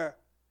point where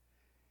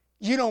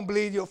you don't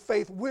believe your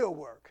faith will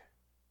work.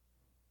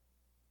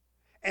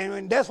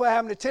 And that's what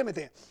happened to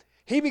Timothy.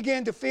 He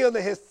began to feel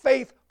that his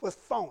faith was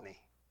phony.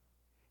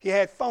 He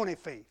had phony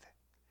faith.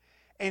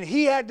 And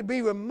he had to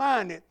be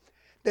reminded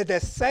that the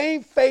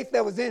same faith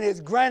that was in his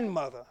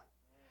grandmother,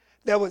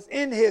 that was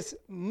in his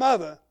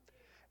mother,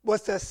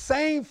 was the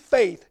same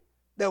faith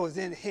that was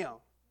in him.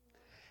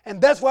 And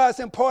that's why it's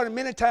important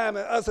many times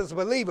in us as a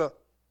believer,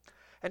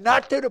 and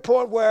not to the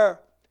point where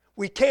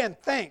we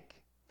can't think,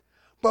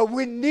 but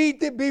we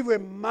need to be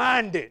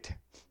reminded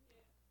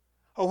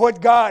of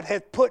what God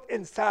has put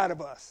inside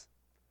of us,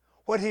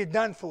 what He's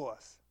done for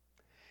us.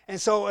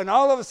 And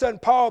all of a sudden,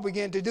 Paul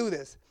began to do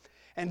this.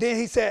 And then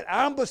he said,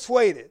 I'm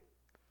persuaded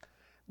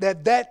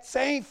that that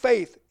same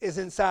faith is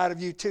inside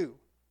of you too.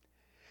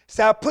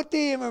 So I put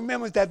thee in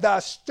remembrance that thou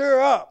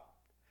stir up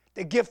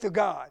the gift of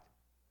God.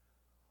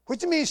 What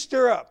do you mean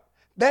stir up?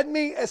 That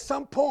means at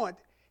some point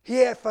he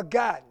had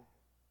forgotten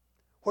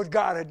what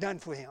God had done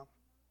for him,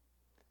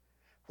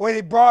 where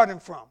He brought him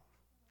from.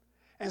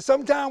 And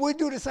sometimes we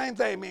do the same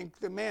thing.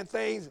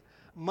 Things,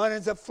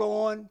 money's are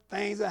flowing,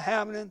 things are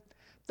happening,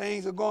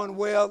 things are going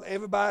well,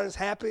 everybody's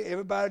happy,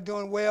 everybody's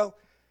doing well.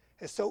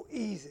 It's so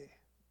easy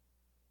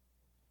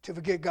to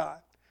forget God.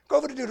 Go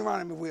over to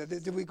Deuteronomy, Will.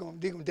 We're going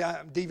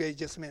to deviate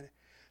just a minute.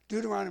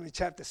 Deuteronomy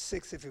chapter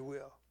 6, if you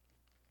will.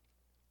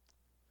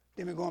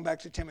 Then we're going back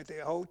to Timothy.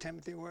 Hold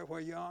Timothy where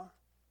you are.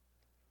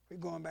 We're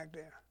going back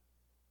there.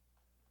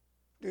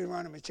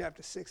 Deuteronomy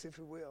chapter 6, if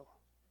you will.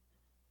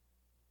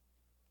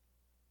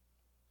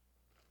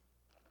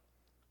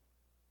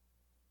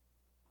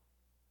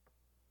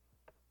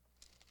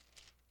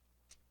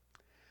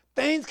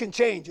 Things can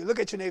change you. Look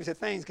at your neighbor and say,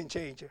 things can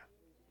change you.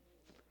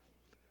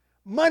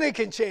 Money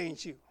can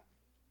change you.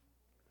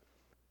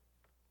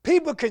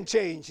 People can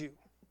change you.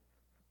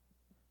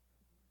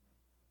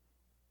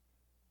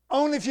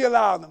 Only if you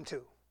allow them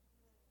to.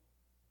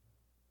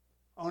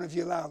 Only if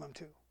you allow them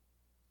to.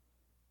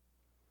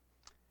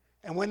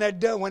 And when that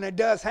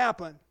does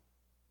happen,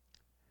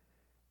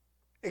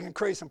 it can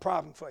create some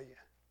problems for you.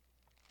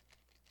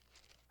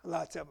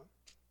 Lots of them.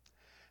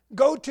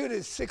 Go to the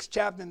 6th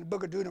chapter in the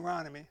book of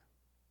Deuteronomy.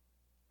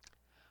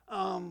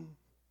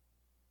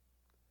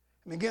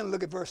 Begin to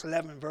look at verse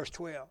 11 and verse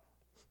 12.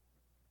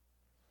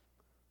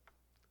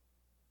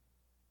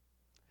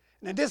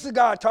 Now this is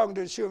God talking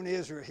to the children of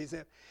Israel.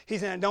 He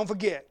said, don't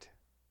forget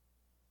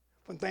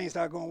when things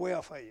start going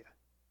well for you.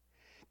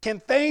 Can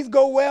things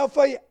go well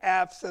for you?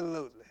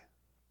 Absolutely.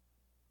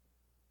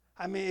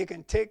 I mean, it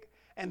can take,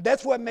 and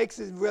that's what makes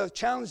it real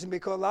challenging,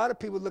 because a lot of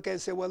people look at it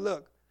and say, well,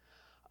 look,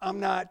 I'm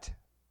not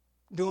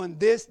doing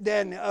this,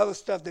 that, and the other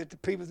stuff that the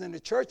people in the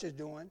church is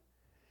doing.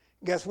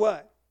 Guess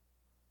what?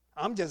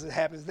 I'm just as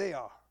happy as they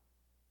are.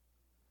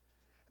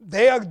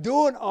 They are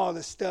doing all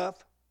this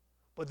stuff,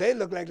 but they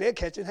look like they're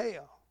catching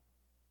hell.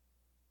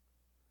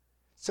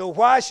 So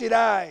why should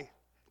I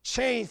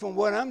change from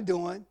what I'm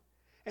doing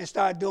and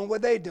start doing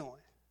what they're doing?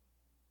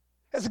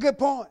 That's a good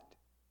point.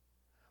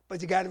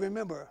 But you got to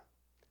remember,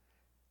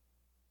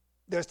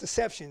 there's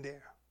deception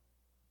there.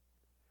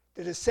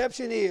 The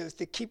deception is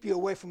to keep you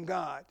away from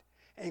God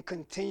and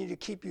continue to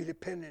keep you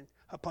dependent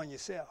upon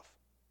yourself,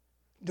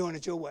 doing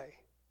it your way.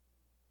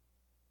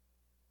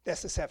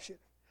 That's deception.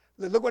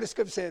 Look what the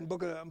scripture said in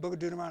book of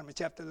Deuteronomy,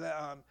 chapter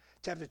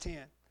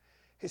 10.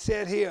 He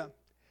said here,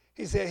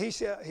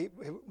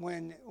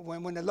 when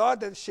the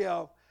Lord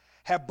shall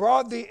have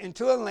brought thee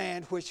into a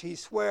land which he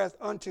sweareth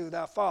unto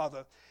thy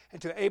father,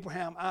 and to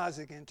Abraham,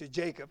 Isaac, and to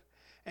Jacob,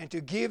 and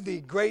to give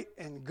thee great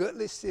and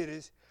goodly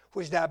cities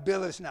which thou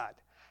buildest not.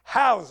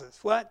 Houses,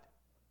 what?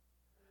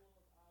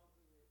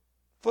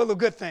 Full of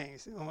good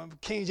things.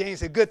 King James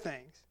said good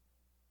things.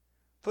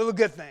 Full of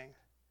good things.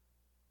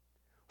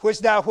 Which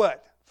thou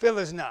what?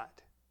 Fillest not.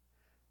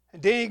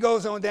 And then he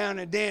goes on down,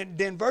 and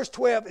then verse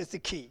 12 is the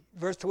key.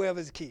 Verse 12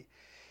 is the key.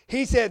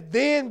 He said,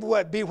 then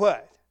what? Be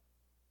what?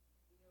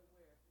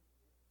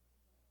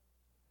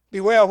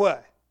 Beware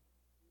what?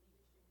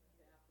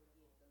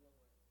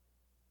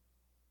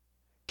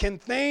 Can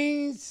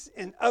things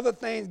and other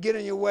things get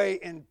in your way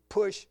and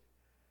push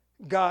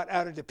God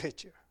out of the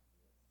picture?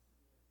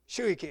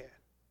 Sure he can.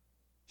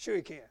 Sure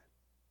he can.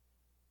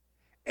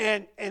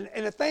 And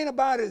the thing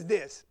about it is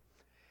this.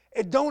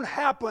 It don't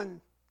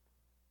happen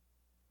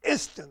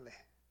instantly.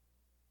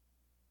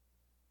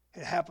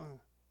 It happens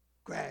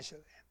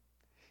gradually.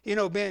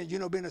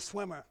 Being a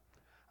swimmer,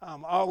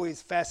 I'm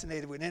always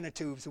fascinated with inner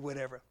tubes or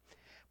whatever.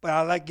 But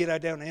I like to get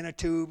out there in the inner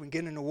tube and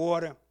get in the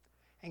water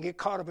and get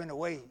caught up in the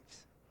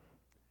waves.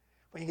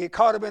 When you get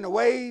caught up in the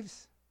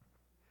waves,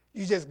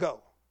 you just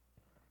go.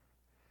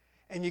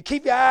 And you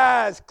keep your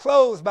eyes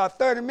closed about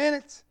 30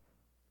 minutes,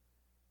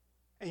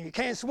 and you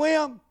can't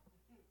swim,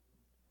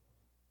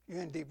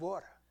 you're in deep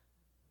water.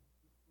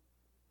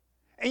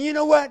 And you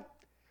know what?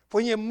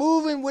 When you're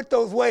moving with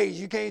those waves,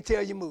 you can't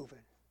tell you're moving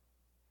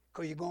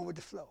because you're going with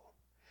the flow.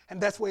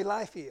 And that's the way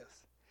life is.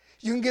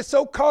 You can get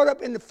so caught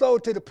up in the flow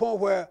to the point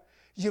where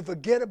you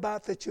forget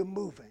about that you're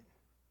moving.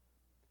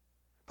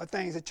 but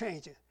things are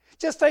changing.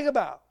 Just think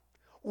about it.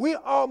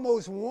 We're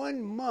almost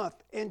 1 month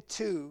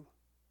into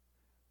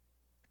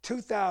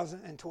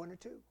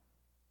 2022.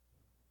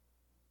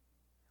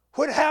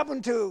 What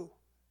happened to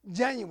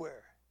January?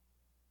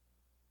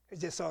 It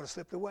just sort of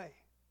slipped away.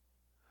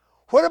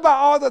 What about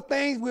all the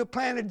things we're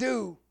planning to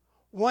do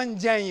 1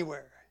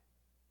 January?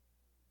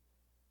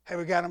 Have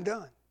we got them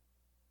done?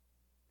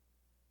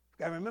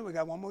 Got to remember, we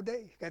got 1 more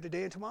day. Got the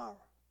day of tomorrow.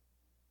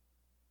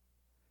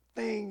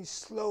 Things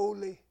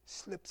slowly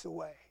slips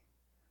away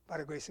by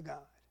the grace of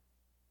God.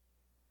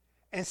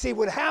 And see,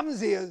 what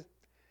happens is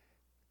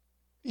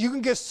you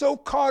can get so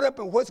caught up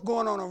in what's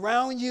going on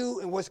around you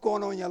and what's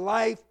going on in your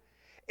life,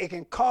 it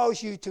can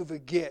cause you to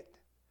forget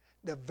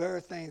the very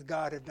things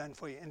God has done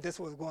for you. And this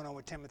was going on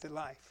with Timothy's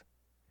life.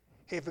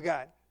 He had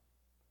forgotten.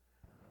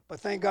 But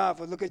thank God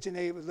for, look at your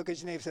neighbor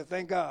and say,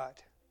 thank God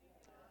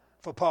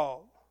for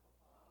Paul.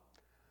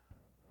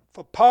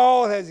 For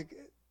Paul has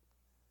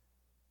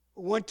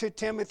went to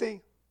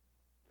Timothy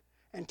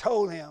and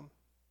told him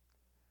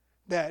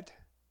that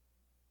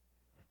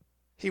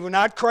he was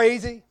not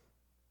crazy,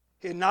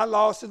 he had not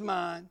lost his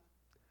mind,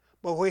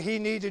 but what he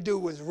needed to do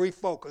was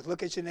refocus.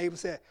 Look at your neighbor and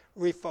say,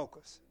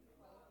 refocus.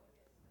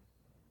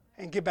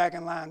 And get back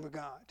in line with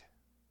God.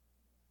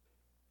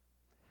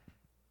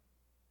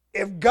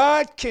 If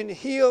God can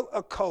heal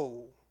a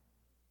cold,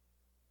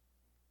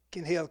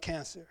 can heal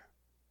cancer,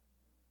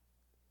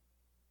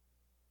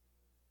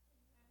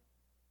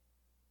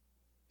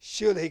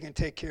 surely he can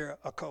take care of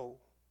a cold.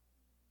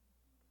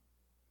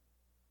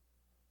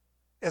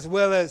 As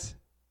well as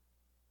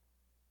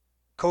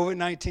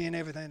COVID-19 and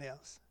everything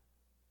else.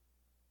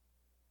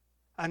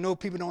 I know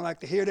people don't like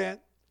to hear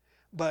that,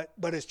 but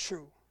it's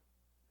true.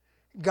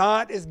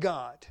 God is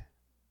God.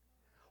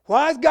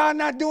 Why is God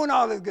not doing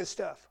all this good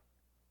stuff?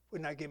 We're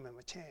not giving him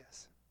a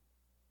chance.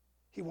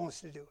 He wants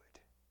to do it.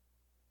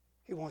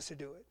 He wants to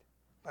do it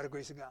by the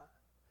grace of God.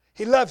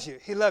 He loves you.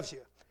 He loves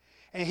you.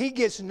 And he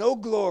gets no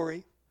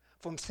glory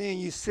from seeing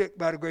you sick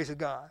by the grace of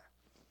God.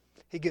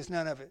 He gets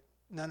none of it.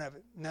 None of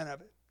it. None of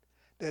it.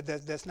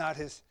 That's not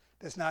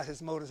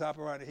his modus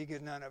operandi. He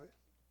gets none of it.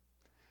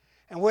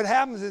 And what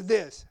happens is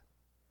this.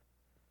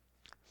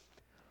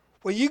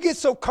 When you get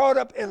so caught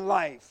up in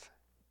life,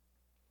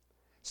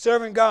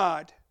 serving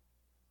God,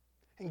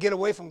 and get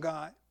away from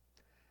God,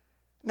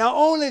 not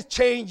only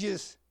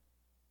changes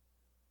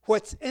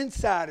what's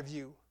inside of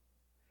you,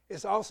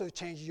 it also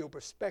changes your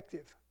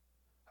perspective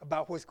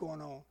about what's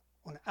going on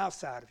the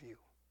outside of you.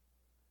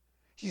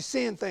 You're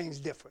seeing things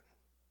different.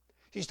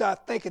 You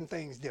start thinking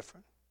things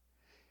different.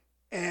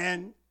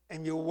 And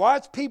you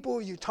watch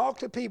people, you talk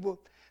to people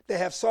that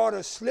have sort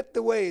of slipped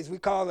away, as we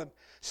call them,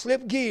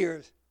 slipped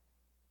gears.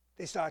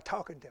 They start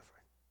talking different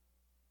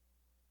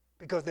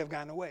because they've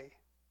gotten away.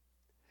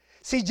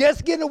 See,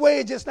 just getting away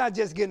is just not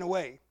just getting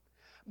away,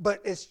 but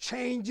it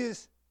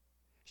changes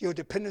your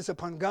dependence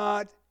upon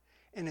God,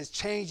 and it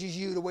changes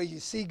you the way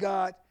you see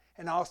God,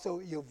 and also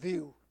your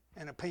view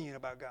and opinion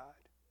about God.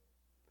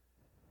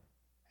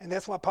 And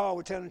that's why Paul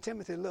was telling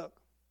Timothy, look,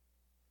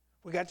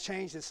 we got to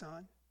change this,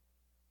 son.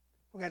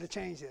 We got to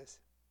change this.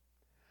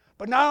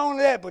 But not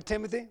only that,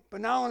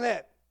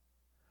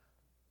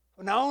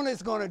 not only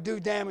it's going to do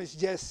damage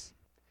just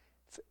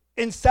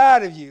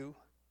inside of you,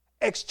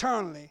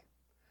 externally,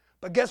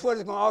 but guess what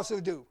it's going to also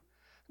do?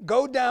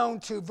 Go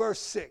down to verse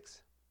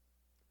 6.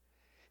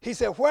 He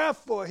said,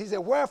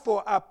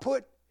 wherefore I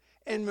put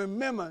in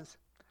remembrance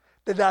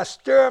that I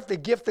stir up the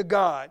gift of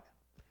God,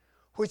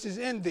 which is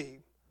in thee,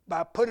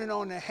 by putting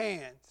on the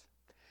hands.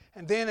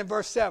 And then in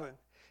verse 7,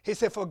 he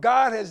said, for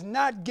God has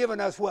not given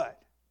us what?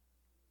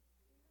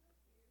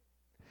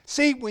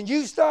 See, when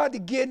you start to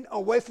get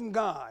away from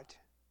God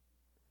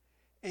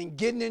and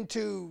getting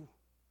into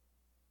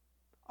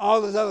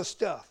all this other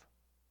stuff,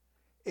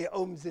 it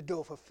opens the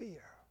door for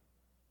fear.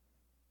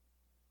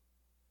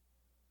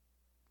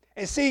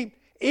 And see,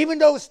 even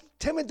though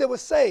Timothy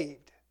was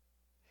saved,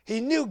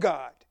 he knew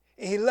God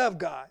and he loved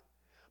God.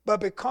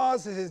 But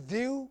because of his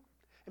view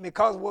and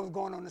because of what was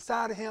going on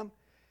inside of him,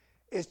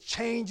 it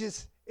changed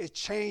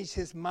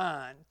his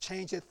mind,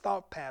 changed his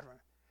thought pattern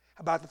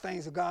about the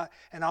things of God,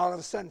 and all of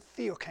a sudden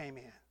fear came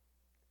in.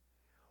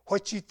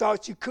 What you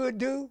thought you could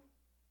do,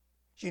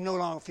 you no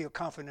longer feel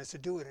confidence to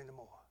do it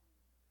anymore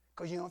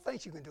because you don't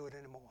think you can do it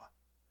anymore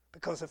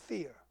because of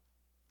fear.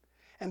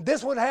 And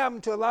this would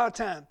happen to a lot of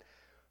times.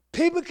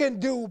 People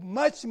can do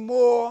much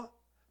more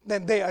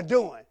than they are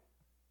doing,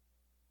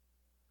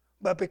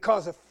 but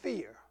because of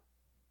fear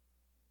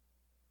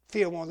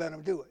won't let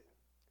them do it.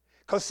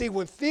 Because see,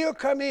 when fear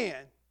come in,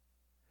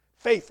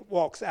 faith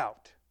walks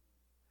out.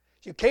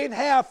 You can't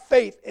have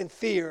faith and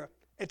fear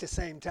at the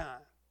same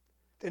time.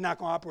 They're not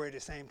going to operate at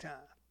the same time.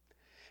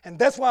 And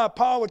that's why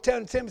Paul was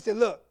telling Timothy,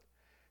 look,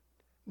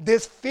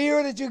 this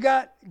fear that you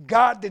got,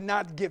 God did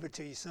not give it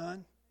to you,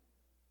 son.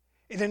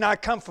 It did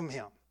not come from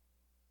him.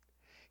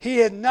 He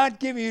had not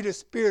given you the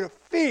spirit of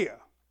fear,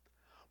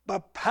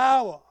 but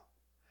power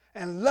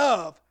and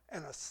love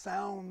and a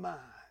sound mind.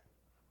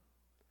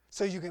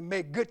 So you can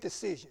make good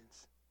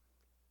decisions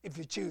if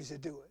you choose to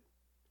do it.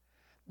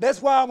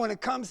 That's why when it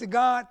comes to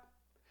God,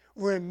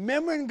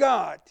 Remembering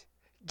God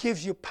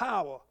gives you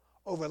power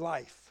over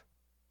life,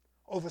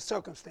 over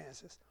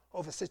circumstances,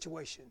 over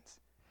situations.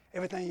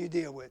 Everything you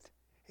deal with,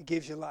 it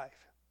gives you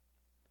life.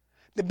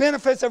 The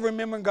benefits of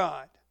remembering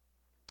God.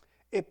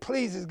 It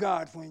pleases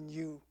God when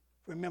you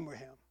remember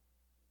him.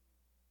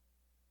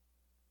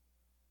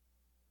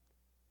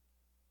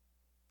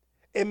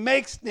 It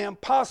makes the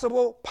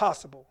impossible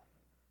possible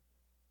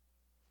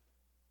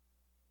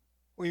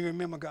when you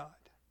remember God.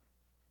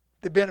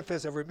 The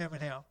benefits of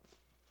remembering him.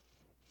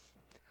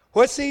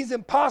 What seems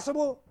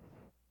impossible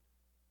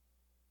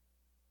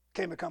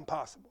can become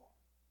possible.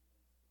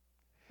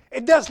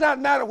 It does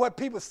not matter what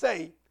people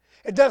say.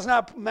 It does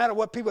not matter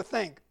what people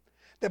think.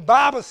 The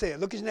Bible said,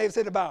 look at your neighbor,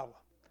 say the Bible.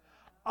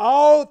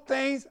 All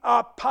things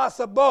are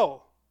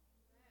possible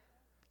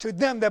to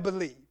them that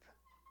believe.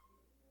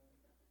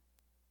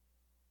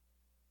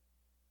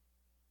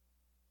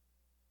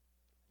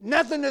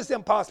 Nothing is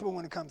impossible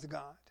when it comes to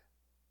God.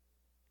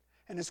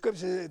 And the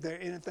scripture says there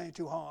anything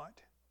too hard.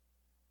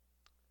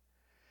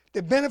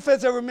 The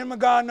benefits of remembering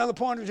God, another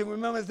point to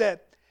remember is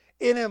that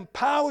it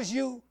empowers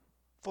you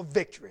for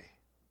victory.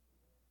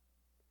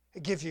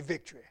 It gives you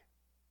victory.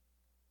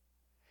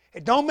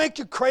 It don't make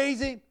you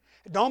crazy.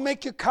 It don't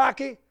make you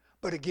cocky,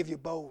 but it gives you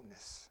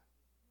boldness.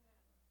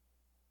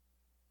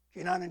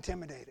 You're not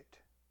intimidated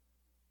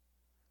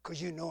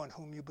because you know in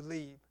whom you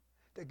believe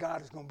that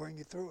God is going to bring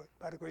you through it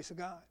by the grace of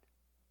God.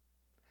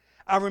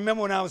 I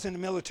remember when I was in the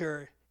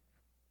military,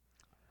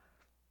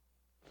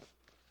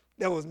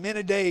 there was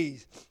many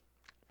days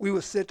we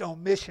would sit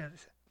on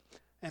missions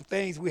and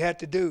things we had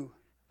to do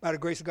by the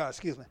grace of God,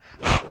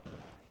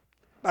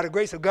 by the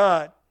grace of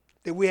God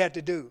that we had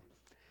to do.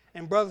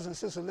 And brothers and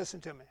sisters,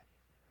 listen to me.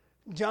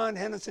 John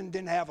Henderson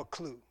didn't have a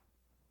clue.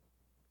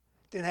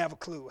 Didn't have a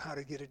clue how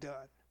to get it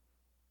done.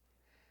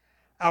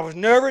 I was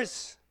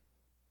nervous,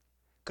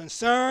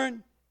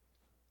 concerned,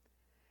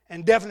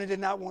 and definitely did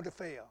not want to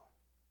fail.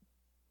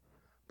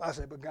 But I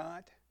said, but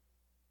God,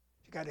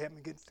 you got to help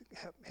me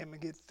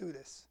get through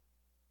this.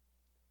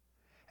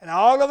 And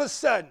all of a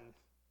sudden,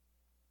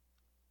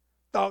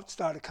 thoughts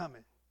started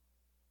coming.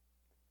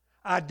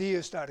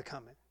 Ideas started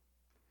coming.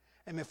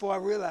 And before I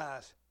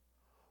realized,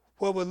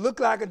 what would look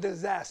like a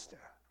disaster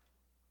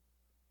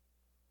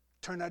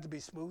turned out to be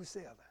smooth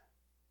sailing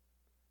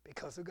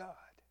because of God.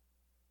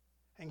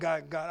 And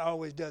God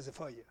always does it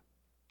for you.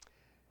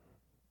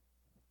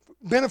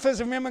 Benefits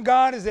of remembering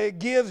God is that it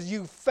gives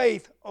you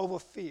faith over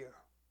fear.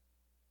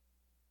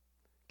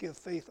 Give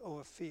faith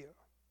over fear.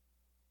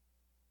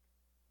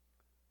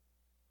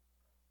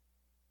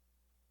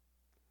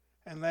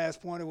 And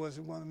last point I was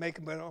going to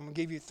make, but I'm going to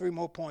give you 3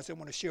 more points I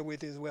want to share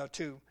with you as well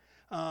too.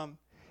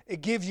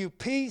 It gives you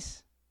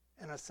peace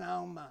and a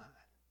sound mind.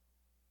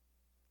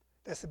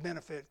 That's the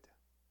benefit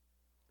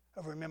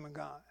of remembering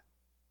God.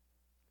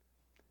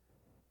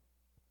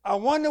 I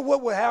wonder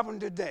what would happen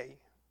today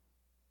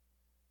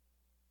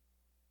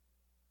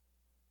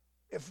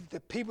if the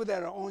people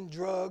that are on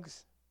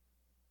drugs,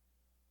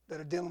 that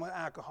are dealing with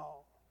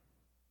alcohol,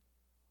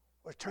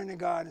 were turning to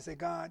God and say,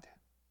 God,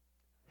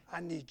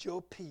 I need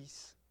your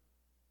peace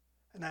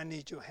and I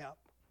need your help.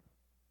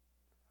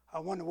 I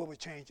wonder what would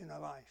change in their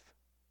life.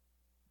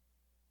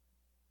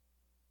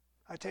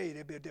 I tell you,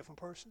 they'd be a different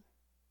person.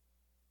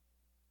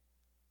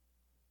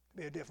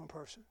 Be a different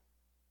person.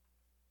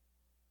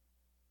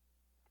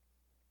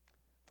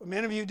 For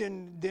many of you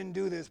didn't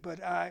do this, but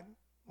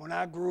when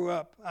I grew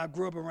up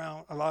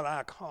around a lot of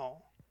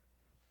alcohol.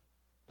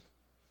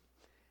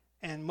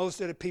 And most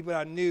of the people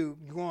I knew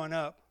growing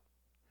up,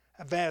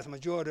 a vast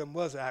majority of them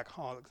was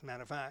alcoholics, as a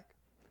matter of fact.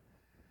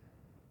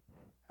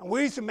 And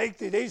they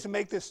used to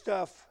make this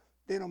stuff.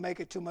 They don't make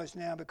it too much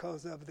now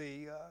because of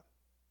the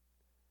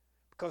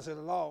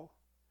law.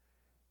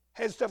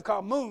 Had stuff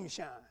called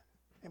moonshine.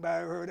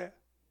 Anybody ever heard that?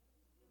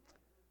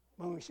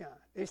 Moonshine.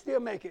 They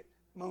still make it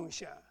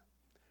moonshine.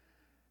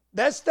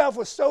 That stuff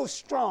was so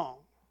strong,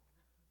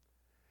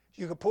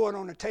 you could pour it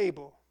on the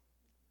table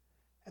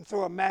and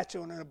throw a match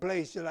on it and a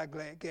blaze just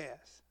like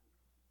gas.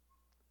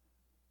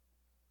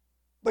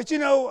 But you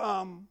know,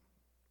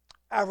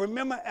 I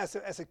remember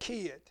as a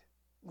kid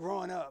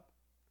growing up,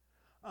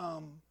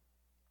 a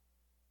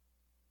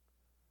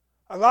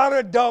lot of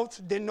adults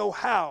didn't know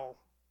how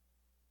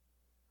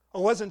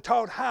or wasn't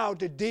taught how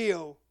to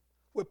deal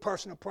with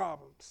personal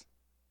problems.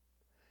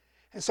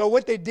 And so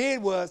what they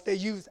did was they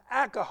used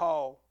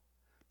alcohol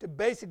to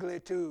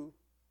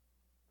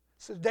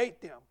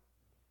sedate them,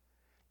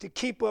 to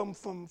keep them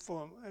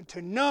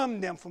to numb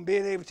them from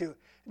being able to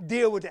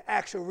deal with the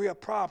actual real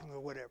problem or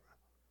whatever.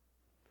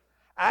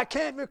 I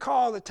can't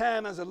recall the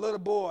time as a little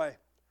boy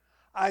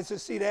I used to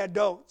see the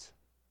adults.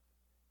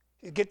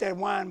 You get that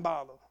wine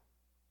bottle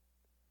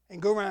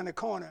and go around the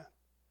corner,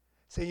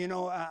 say, you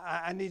know,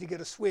 I need to get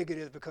a swig of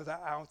this because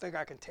I don't think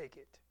I can take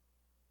it.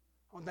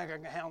 I don't think I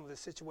can handle this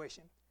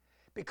situation.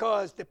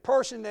 Because the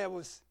person that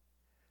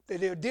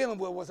they were dealing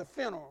with was a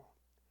funeral.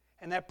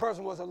 And that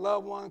person was a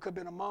loved one, could have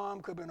been a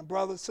mom, could have been a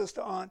brother,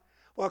 sister, aunt,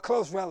 or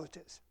close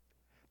relatives.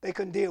 They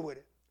couldn't deal with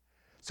it.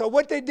 So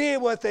what they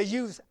did was they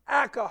used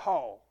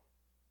alcohol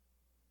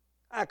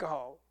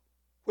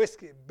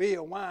whiskey,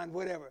 beer, wine,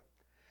 whatever,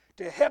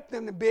 to help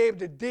them to be able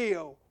to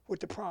deal with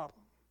the problem.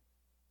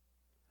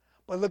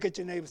 But look at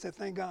your neighbor and say,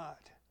 thank God,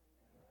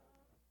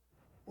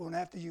 we won't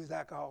have to use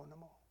alcohol no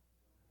more.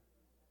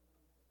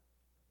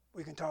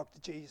 We can talk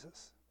to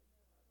Jesus.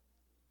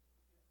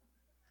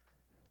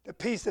 The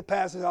peace that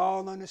passes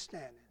all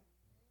understanding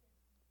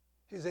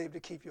is able to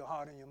keep your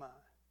heart and your mind.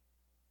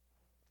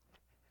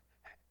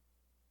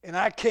 And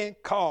I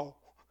can't call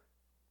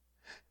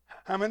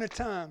how many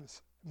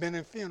times I've been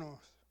in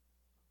funerals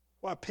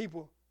while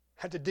people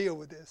had to deal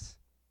with this.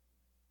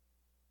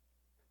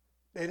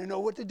 They didn't know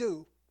what to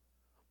do,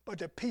 but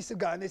the peace of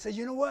God. And they said,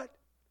 you know what?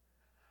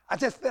 I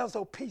just felt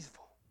so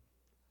peaceful.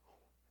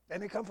 Then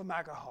they come from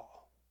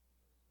alcohol.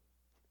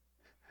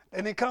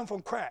 Then they come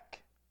from crack.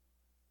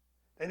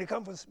 Then they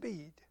come from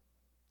speed.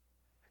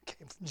 It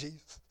came from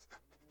Jesus.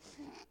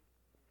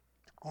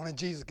 Only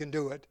Jesus can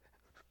do it.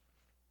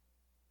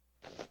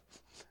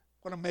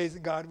 What an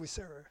amazing God we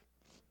serve.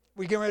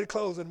 We're getting ready to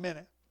close in a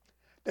minute.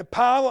 The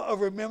power of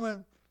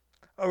remembering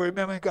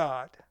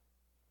God.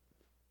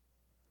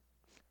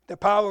 The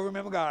power of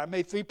remembering God. I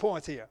made 3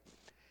 points here.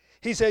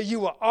 He said you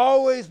will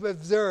always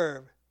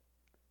observe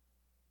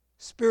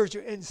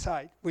spiritual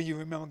insight when you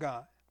remember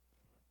God.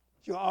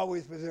 You'll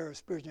always preserve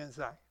spiritual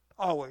insight.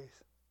 Always.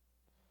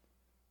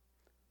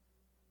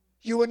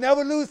 You will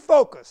never lose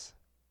focus.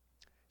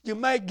 You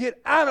might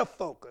get out of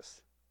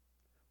focus,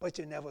 but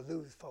you never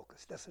lose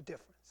focus. That's the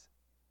difference.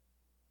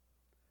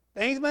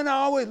 Things may not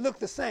always look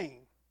the same,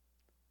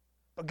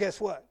 but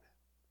guess what?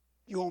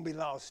 You won't be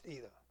lost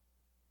either.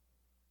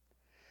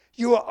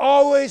 You will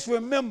always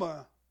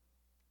remember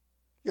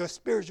your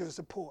spiritual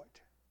support.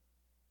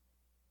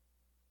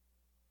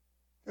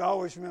 You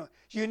always remember.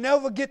 You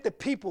never get the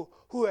people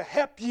who will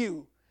help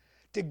you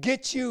to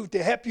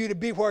help you to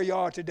be where you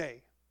are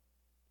today.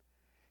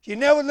 You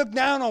never look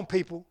down on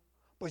people,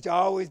 but you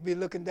always be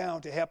looking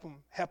down to help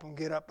them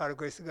get up by the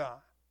grace of God.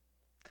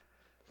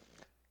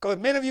 Because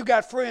many of you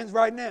got friends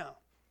right now.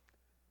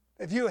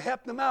 If you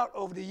helped them out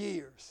over the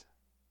years,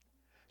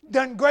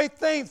 done great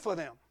things for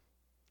them,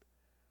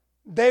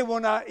 they will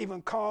not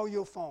even call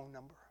your phone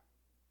number.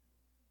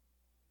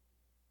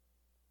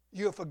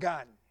 You're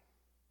forgotten.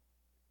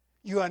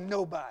 You are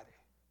nobody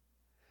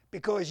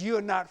because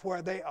you're not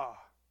where they are.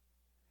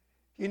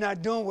 You're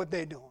not doing what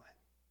they're doing.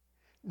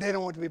 They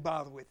don't want to be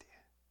bothered with you.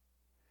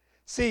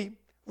 See,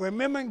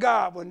 remembering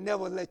God will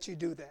never let you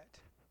do that.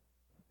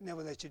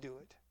 Never let you do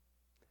it.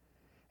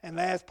 And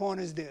last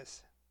point is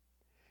this.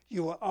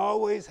 You will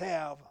always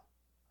have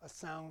a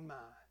sound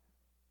mind.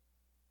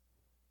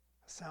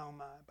 A sound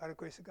mind by the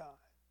grace of God.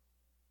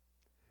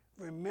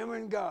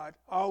 Remembering God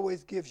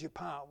always gives you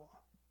power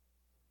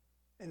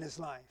in this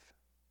life.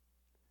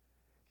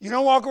 You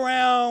don't walk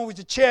around with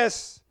your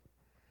chest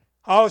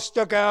all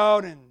stuck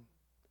out and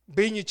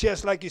beating your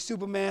chest like you're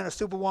Superman or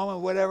Superwoman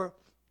or whatever.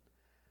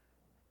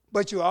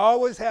 But you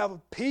always have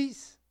a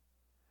peace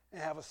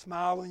and have a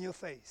smile on your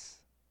face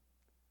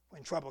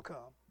when trouble comes.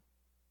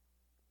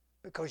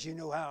 Because you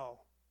know how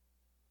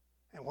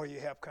and where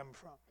your help coming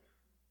from.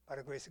 By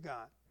the grace of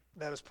God.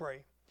 Let us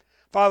pray.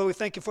 Father, we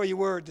thank you for your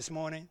word this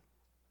morning.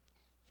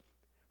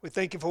 We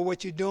thank you for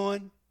what you're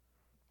doing.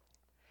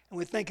 And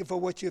we thank you for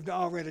what you've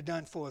already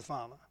done for us,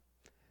 Father.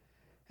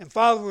 And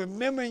Father,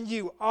 remembering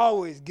you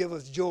always give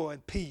us joy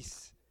and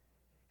peace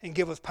and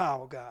give us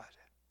power, God.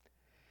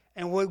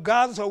 And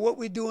regardless of what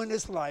we do in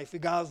this life,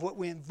 regardless of what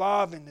we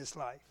involve in this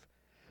life,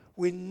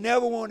 we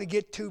never want to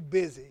get too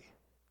busy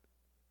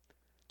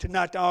to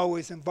not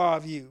always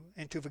involve you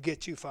and to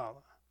forget you, Father.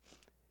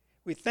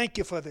 We thank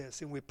you for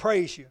this and we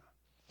praise you.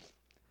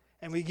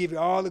 And we give you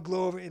all the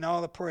glory and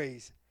all the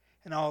praise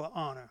and all the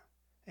honor.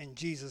 In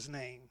Jesus'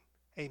 name,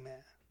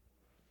 amen.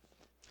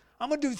 I'm going to do